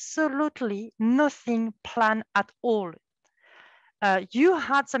absolutely nothing planned at all. You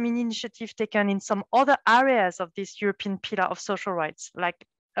had some initiative taken in some other areas of this European pillar of social rights, like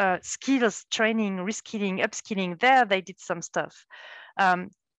skills training, reskilling, upskilling. There they did some stuff.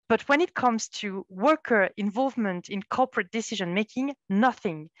 But when it comes to worker involvement in corporate decision making,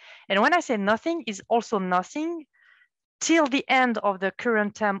 nothing. And when I say nothing, is also nothing till the end of the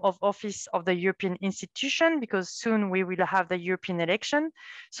current term of office of the European institution, because soon we will have the European election.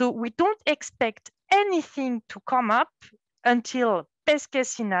 So we don't expect anything to come up until best case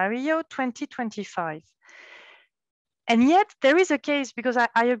scenario 2025. And yet there is a case, because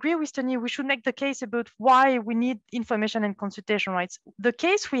I agree with Tony, we should make the case about why we need information and consultation rights. The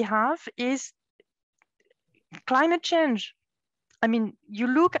case we have is climate change. I mean, you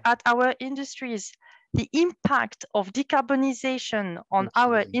look at our industries, the impact of decarbonization on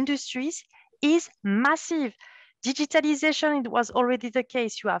our industries is massive. Digitalization, it was already the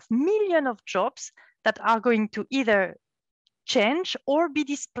case. You have millions of jobs that are going to either change or be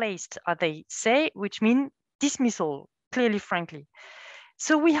displaced, as they say, which means dismissal, clearly, frankly.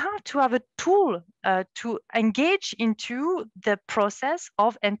 So we have to have a tool to engage into the process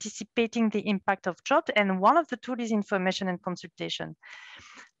of anticipating the impact of jobs. And one of the tools is information and consultation.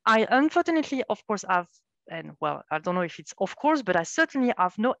 I unfortunately, of course, have, and well, I don't know if it's of course, but I certainly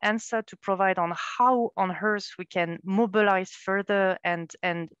have no answer to provide on how on earth we can mobilize further and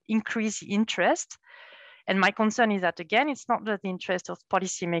increase the interest. And my concern is that, again, it's not just the interest of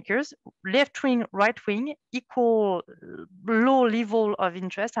policymakers, left wing, right wing, equal low level of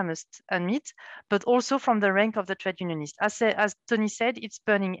interest, I must admit, but also from the rank of the trade unionists. As Tony said, it's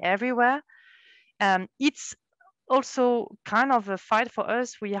burning everywhere. It's also kind of a fight for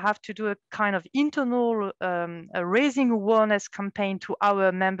us. We have to do a kind of internal raising awareness campaign to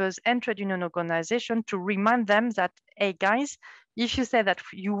our members and trade union organization to remind them that, hey guys, if you say that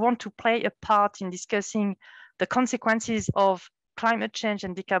you want to play a part in discussing the consequences of climate change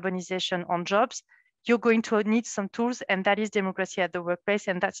and decarbonization on jobs, you're going to need some tools, and that is democracy at the workplace,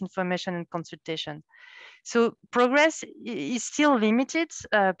 and that's information and consultation. So progress is still limited,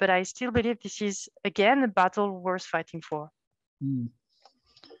 but I still believe this is, again, a battle worth fighting for.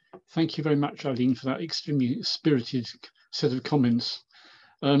 Thank you very much, Eileen, for that extremely spirited set of comments.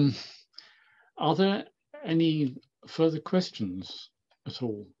 Are there any further questions at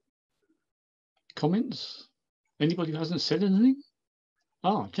all? Comments? Anybody who hasn't said anything?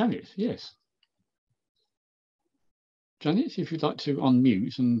 Ah, Janet, yes. Janet, if you'd like to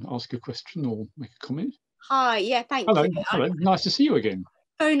unmute and ask a question or make a comment. Hi, yeah, thank you. Hello, nice to see you again.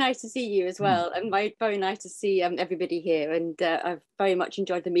 Very nice to see you as well, and very nice to see everybody here, and I've very much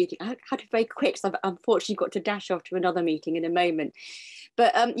enjoyed the meeting. I had to be very quick, so I've unfortunately got to dash off to another meeting in a moment.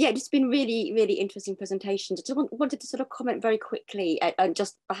 But yeah, it's been really, really interesting presentations. I just wanted to sort of comment very quickly, and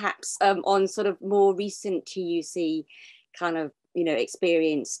just perhaps on sort of more recent TUC kind of,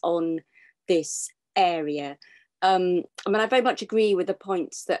 experience on this area. I mean, I very much agree with the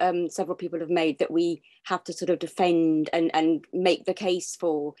points that several people have made, that we have to sort of defend and make the case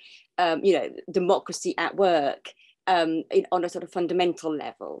for, democracy at work on a sort of fundamental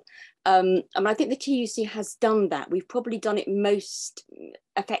level. I mean, I think the TUC has done that. We've probably done it most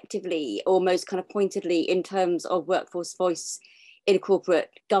effectively or most kind of pointedly in terms of workforce voice in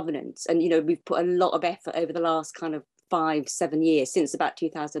corporate governance. And, we've put a lot of effort over the last kind of 5-7 years, since about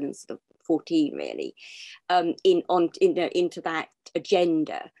 2014, really, into that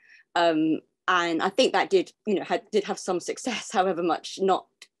agenda. And I think that did have some success, however much, not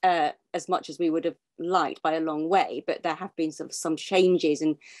as much as we would have liked by a long way, but there have been some changes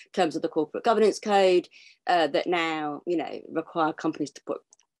in terms of the corporate governance code that now, require companies to put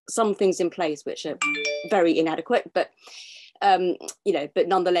some things in place which are very inadequate, but, but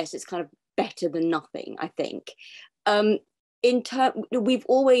nonetheless, it's kind of better than nothing, I think. We've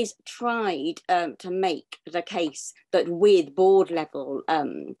always tried to make the case that with board level,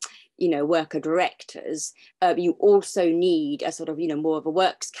 worker directors, you also need a sort of, more of a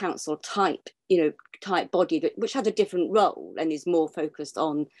works council type body which has a different role and is more focused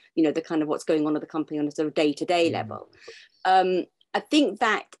on, the kind of what's going on at the company on a sort of day-to-day level. I think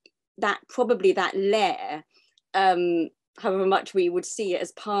that probably that layer, however much we would see it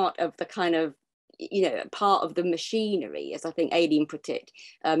as part of the kind of, part of the machinery, as I think Aileen put it,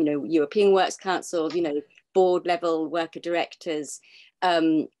 European Works Council, board level worker directors,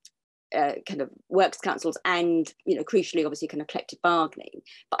 kind of works councils, and crucially, obviously, kind of collective bargaining.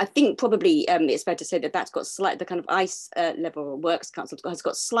 But I think probably it's fair to say that that's got the kind of ICE level works council has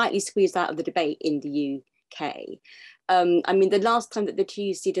got slightly squeezed out of the debate in the UK. I mean, the last time that the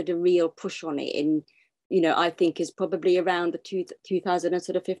TUC did a real push on it in you know, I think is probably around the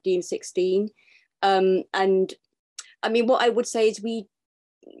 2015, 16. And I mean, what I would say is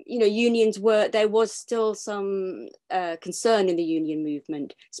you know, unions there was still some concern in the union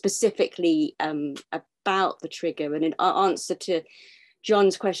movement, specifically about the trigger. And in answer to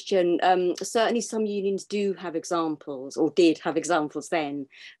John's question, certainly some unions do have examples, or did have examples then,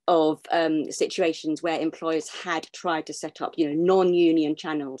 of situations where employers had tried to set up, you know, non-union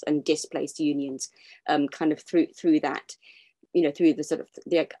channels and displaced unions kind of through that, you know, through the sort of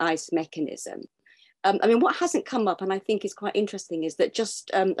the ICE mechanism. I mean, what hasn't come up, and I think is quite interesting, is that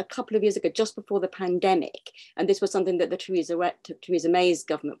just a couple of years ago, just before the pandemic, and this was something that the Theresa May's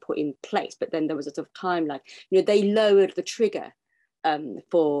government put in place, but then there was a sort of timeline, you know, they lowered the trigger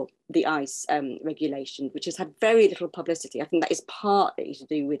for the ICE regulation, which has had very little publicity. I think that is partly to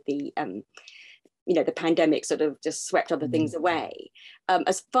do with the, you know, the pandemic sort of just swept other things away.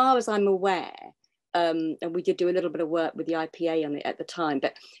 As far as I'm aware, and we did do a little bit of work with the IPA on it at the time,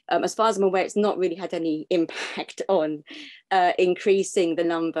 but as far as I'm aware, it's not really had any impact on increasing the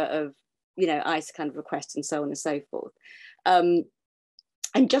number of, you know, ICE kind of requests and so on and so forth. And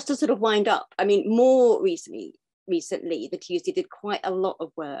just to sort of wind up, I mean, more recently, the TUC did quite a lot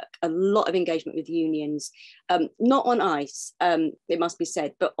of work, a lot of engagement with unions, not on ICE, it must be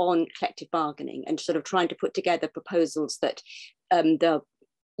said, but on collective bargaining, and sort of trying to put together proposals that the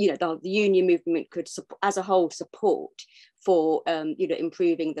union movement could, as a whole, support for, you know,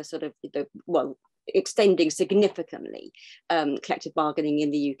 improving the sort of, extending significantly collective bargaining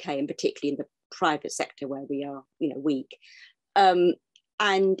in the UK, and particularly in the private sector where we are, you know, weak.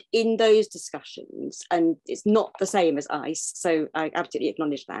 And in those discussions, and it's not the same as ICE, so I absolutely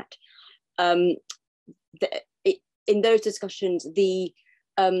acknowledge that. In those discussions, the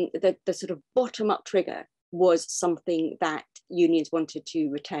sort of bottom-up trigger was something that unions wanted to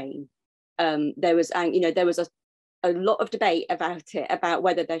retain. There was a lot of debate about it, about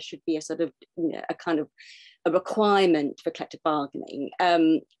whether there should be a sort of, you know, a kind of a requirement for collective bargaining.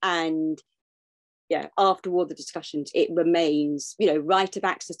 And yeah, after all the discussions, it remains, you know, right of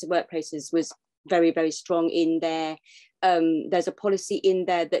access to workplaces was very, very strong in there. There's a policy in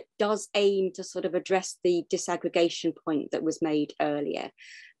there that does aim to sort of address the disaggregation point that was made earlier.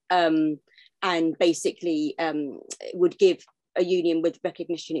 And basically would give a union with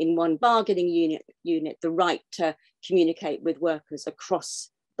recognition in one bargaining unit the right to communicate with workers across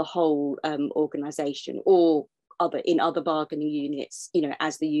the whole organisation, or in other bargaining units, you know,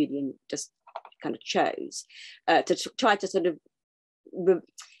 as the union just kind of chose, to try to sort of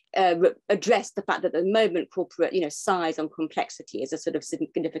address the fact that at the moment corporate, you know, size and complexity is a sort of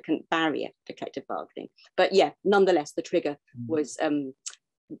significant barrier to collective bargaining. But yeah, nonetheless, the trigger was, you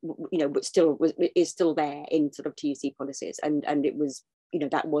know, is still there in sort of TUC policies, and it was, you know,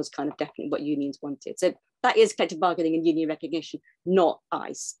 that was kind of definitely what unions wanted. So that is collective bargaining and union recognition, not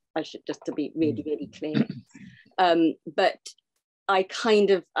ICE. I should, just to be really, really clear. But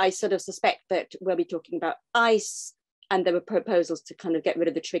I sort of suspect that we'll be talking about ICE, and there were proposals to kind of get rid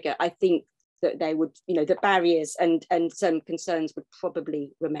of the trigger. I think that they would, you know, the barriers and some concerns would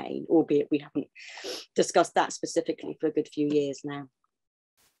probably remain, albeit we haven't discussed that specifically for a good few years now.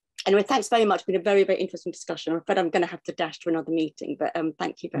 Anyway, thanks very much. It's been a very, very interesting discussion. I'm afraid I'm going to have to dash to another meeting, but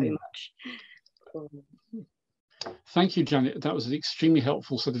thank you very much. Thank you, Janet. That was an extremely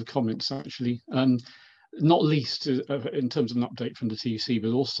helpful set of comments, actually. Not least in terms of an update from the TUC,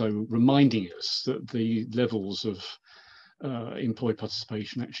 but also reminding us that the levels of employee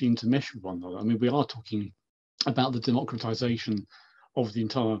participation actually intermesh with one another. I mean, we are talking about the democratization of the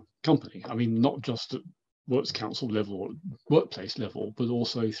entire company. I mean, not just at Works Council level or workplace level, but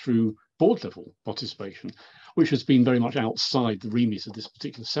also through board level participation, which has been very much outside the remit of this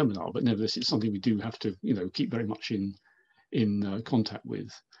particular seminar, but nevertheless, it's something we do have to, you know, keep very much in contact with.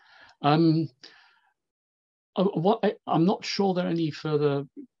 I'm not sure there are any further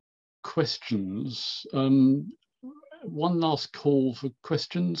questions. One last call for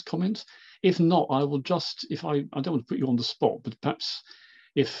questions, comments. If not, I will just, I don't want to put you on the spot, but perhaps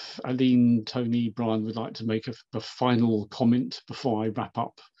if Aline, Tony, Brian would like to make a final comment before I wrap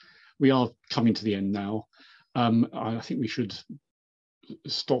up. We are coming to the end now. I think we should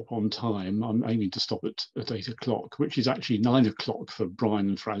stop on time. I'm aiming to stop at 8 o'clock, which is actually 9 o'clock for Brian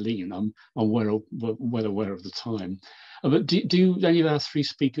and for Aline. I'm well aware of the time. But do any of our three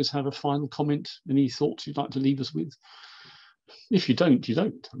speakers have a final comment? Any thoughts you'd like to leave us with? If you don't, you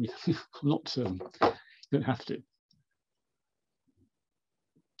don't. I mean, I'm not, you don't have to.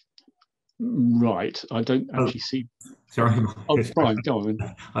 Right. I don't actually see. Sorry. Oh, Brian, go on.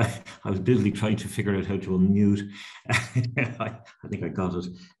 I was busily trying to figure out how to unmute. I think I got it.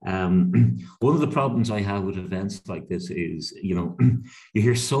 One of the problems I have with events like this is, you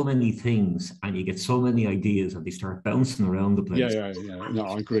hear so many things and you get so many ideas and they start bouncing around the place. Yeah. No,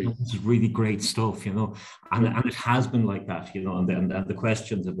 I agree. This is really great stuff, and it has been like that, and the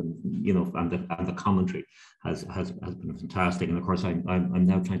questions have been, and the commentary has been fantastic. And of course, I'm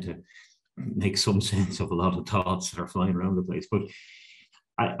now trying to make some sense of a lot of thoughts that are flying around the place. But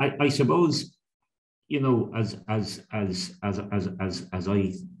I suppose, as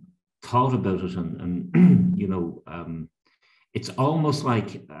I thought about it, and it's almost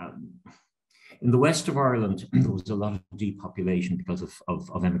like in the west of Ireland, there was a lot of depopulation because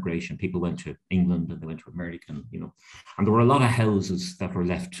of emigration. People went to England and they went to America, and there were a lot of houses that were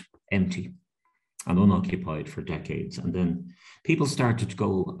left empty and unoccupied for decades. And then people started to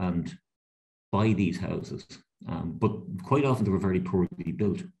go and buy these houses, but quite often they were very poorly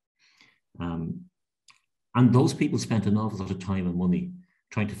built. And those people spent an awful lot of time and money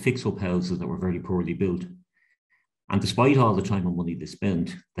trying to fix up houses that were very poorly built. And despite all the time and money they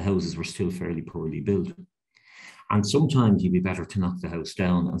spent, the houses were still fairly poorly built. And sometimes you'd be better to knock the house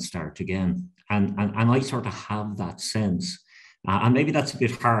down and start again. And I sort of have that sense. And maybe that's a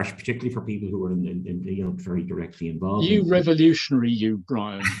bit harsh, particularly for people who are in very directly involved. You revolutionary, you,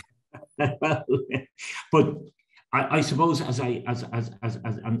 Brian. But I suppose and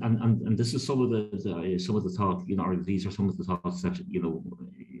this is some of the thought, or these are some of the thoughts that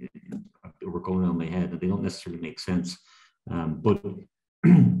were going on in my head, and they don't necessarily make sense. But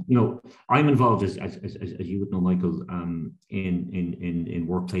I'm involved, as you would know, Michael, in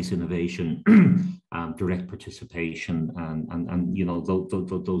workplace innovation, direct participation, and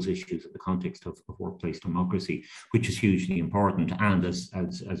those issues in the context of workplace democracy, which is hugely important. And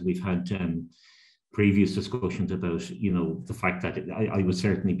as we've had previous discussions about, the fact that I would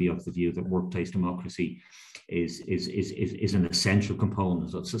certainly be of the view that workplace democracy is an essential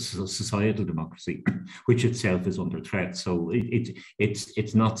component of societal democracy, which itself is under threat. So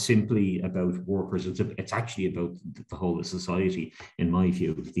it's not simply about workers; it's actually about the whole of society, in my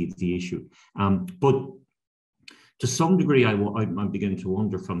view, the issue. But to some degree, I'm beginning to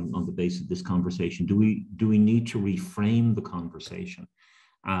wonder, on the basis of this conversation, do we need to reframe the conversation?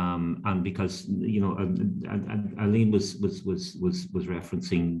 And because Aline was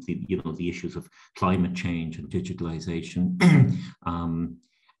referencing the issues of climate change and digitalization, and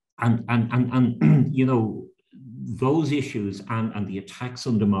those issues and the attacks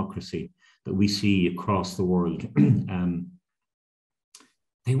on democracy that we see across the world,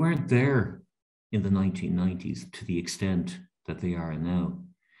 they weren't there in the 1990s to the extent that they are now,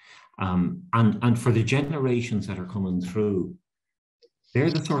 and for the generations that are coming through, they're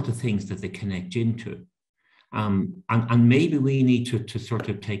the sort of things that they connect into. And maybe we need to sort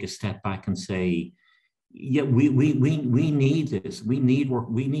of take a step back and say, yeah, we need this. We need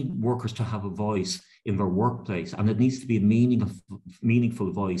workers to have a voice in their workplace, and it needs to be a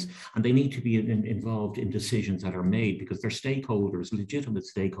meaningful voice, and they need to be involved in decisions that are made, because they're stakeholders, legitimate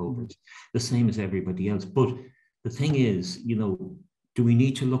stakeholders, the same as everybody else. But the thing is, do we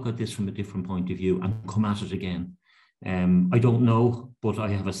need to look at this from a different point of view and come at it again? I don't know, but I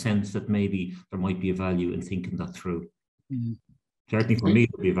have a sense that maybe there might be a value in thinking that through. Certainly for me,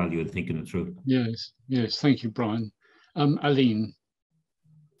 there'll be a value in thinking it through. Yes. Thank you, Brian. Aline.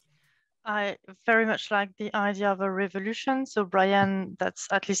 I very much like the idea of a revolution. So, Brian, that's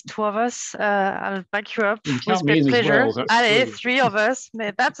at least two of us. I'll back you up with great pleasure. Well, allez, three of us.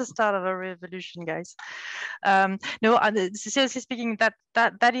 That's the start of a revolution, guys. No, seriously speaking,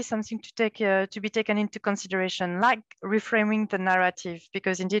 that is something to be taken into consideration, like reframing the narrative,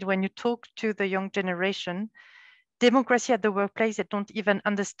 because indeed, when you talk to the young generation, democracy at the workplace, they don't even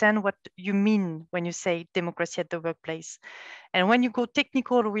understand what you mean when you say democracy at the workplace. And when you go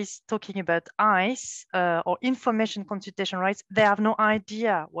technical with talking about ICE or information consultation rights, they have no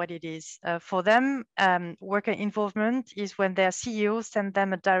idea what it is. For them, worker involvement is when their CEO send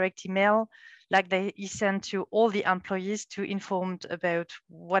them a direct email, like they send to all the employees to informed about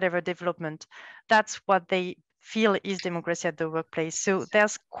whatever development. That's what they feel is democracy at the workplace. So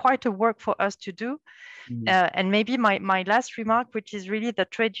there's quite a work for us to do. And maybe my last remark, which is really the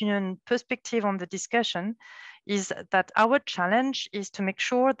trade union perspective on the discussion, is that our challenge is to make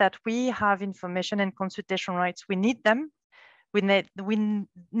sure that we have information and consultation rights. We need them. We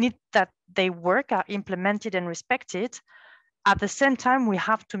need that they work, are implemented and respected. At the same time, we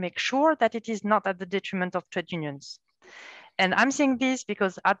have to make sure that it is not at the detriment of trade unions. And I'm saying this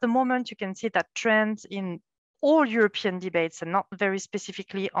because at the moment, you can see that trends in all European debates and not very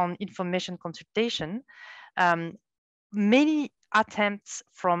specifically on information consultation, many attempts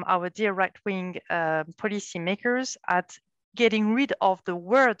from our dear right-wing policymakers at getting rid of the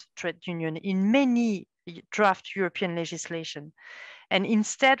word trade union in many draft European legislation, and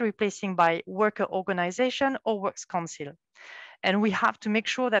instead replacing by worker organization or works council. And we have to make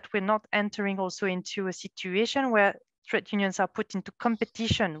sure that we're not entering also into a situation where trade unions are put into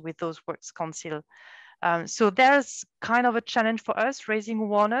competition with those works council. So there's kind of a challenge for us, raising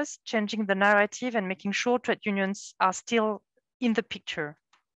awareness, changing the narrative, and making sure trade unions are still in the picture.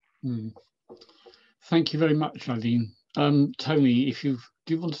 Thank you very much, Aline. Tony, do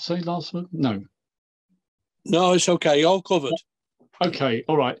you want to say last word? No. No, it's okay. All covered. Okay,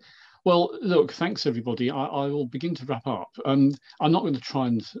 all right. Well, look, thanks everybody. I will begin to wrap up. I'm not going to try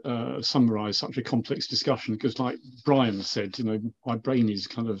and summarize such a complex discussion because, like Brian said, you know, my brain is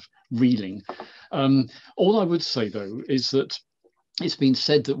kind of reeling. All I would say, though, is that it's been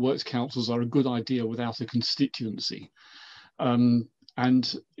said that works councils are a good idea without a constituency.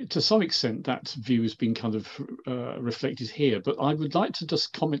 And to some extent, that view has been kind of reflected here. But I would like to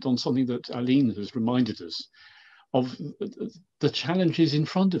just comment on something that Aline has reminded us of, the challenges in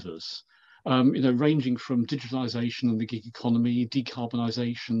front of us, you know, ranging from digitalization and the gig economy,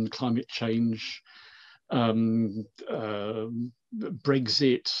 decarbonisation, climate change, Brexit,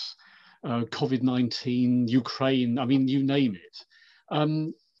 COVID-19, Ukraine, I mean, you name it.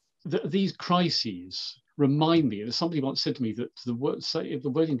 These crises remind me, and somebody once said to me that the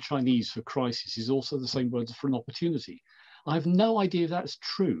word in Chinese for crisis is also the same word for an opportunity. I have no idea if that's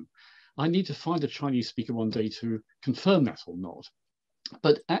true. I need to find a Chinese speaker one day to confirm that or not.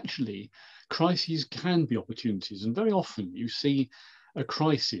 But actually, crises can be opportunities. And very often you see a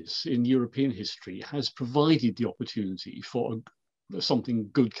crisis in European history has provided the opportunity for something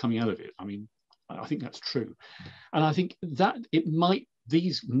good coming out of it. I mean, I think that's true. And I think that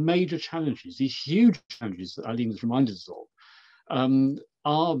these major challenges, these huge challenges that Aline has reminded us of,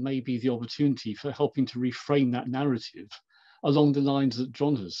 are maybe the opportunity for helping to reframe that narrative along the lines that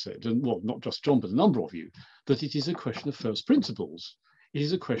John has said, and well, not just John, but a number of you, that it is a question of first principles. It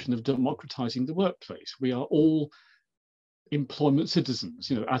is a question of democratizing the workplace. We are all employment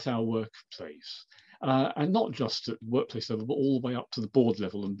citizens, you know, at our workplace, and not just at workplace level, but all the way up to the board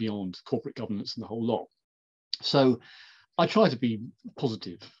level and beyond, corporate governance and the whole lot. So I try to be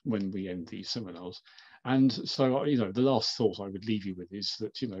positive when we end these seminars. And so, you know, the last thought I would leave you with is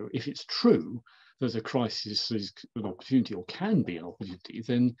that, you know, if it's true that a crisis is an opportunity or can be an opportunity,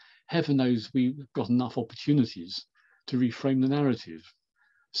 then heaven knows we've got enough opportunities to reframe the narrative.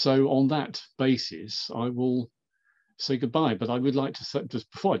 So on that basis, I will say goodbye. But I would like to say,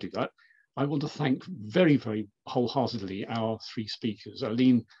 just before I do that, I want to thank very, very wholeheartedly our three speakers,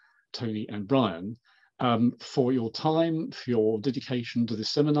 Aline, Tony and Brian, for your time, for your dedication to this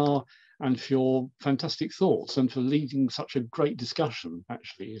seminar, and for your fantastic thoughts, and for leading such a great discussion.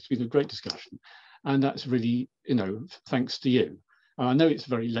 Actually, it's been a great discussion. And that's really, you know, thanks to you. I know it's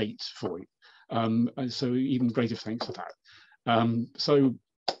very late for you, and so even greater thanks for that. So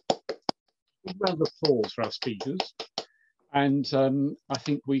a round of applause for our speakers. And I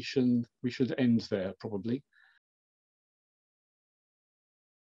think we should end there probably.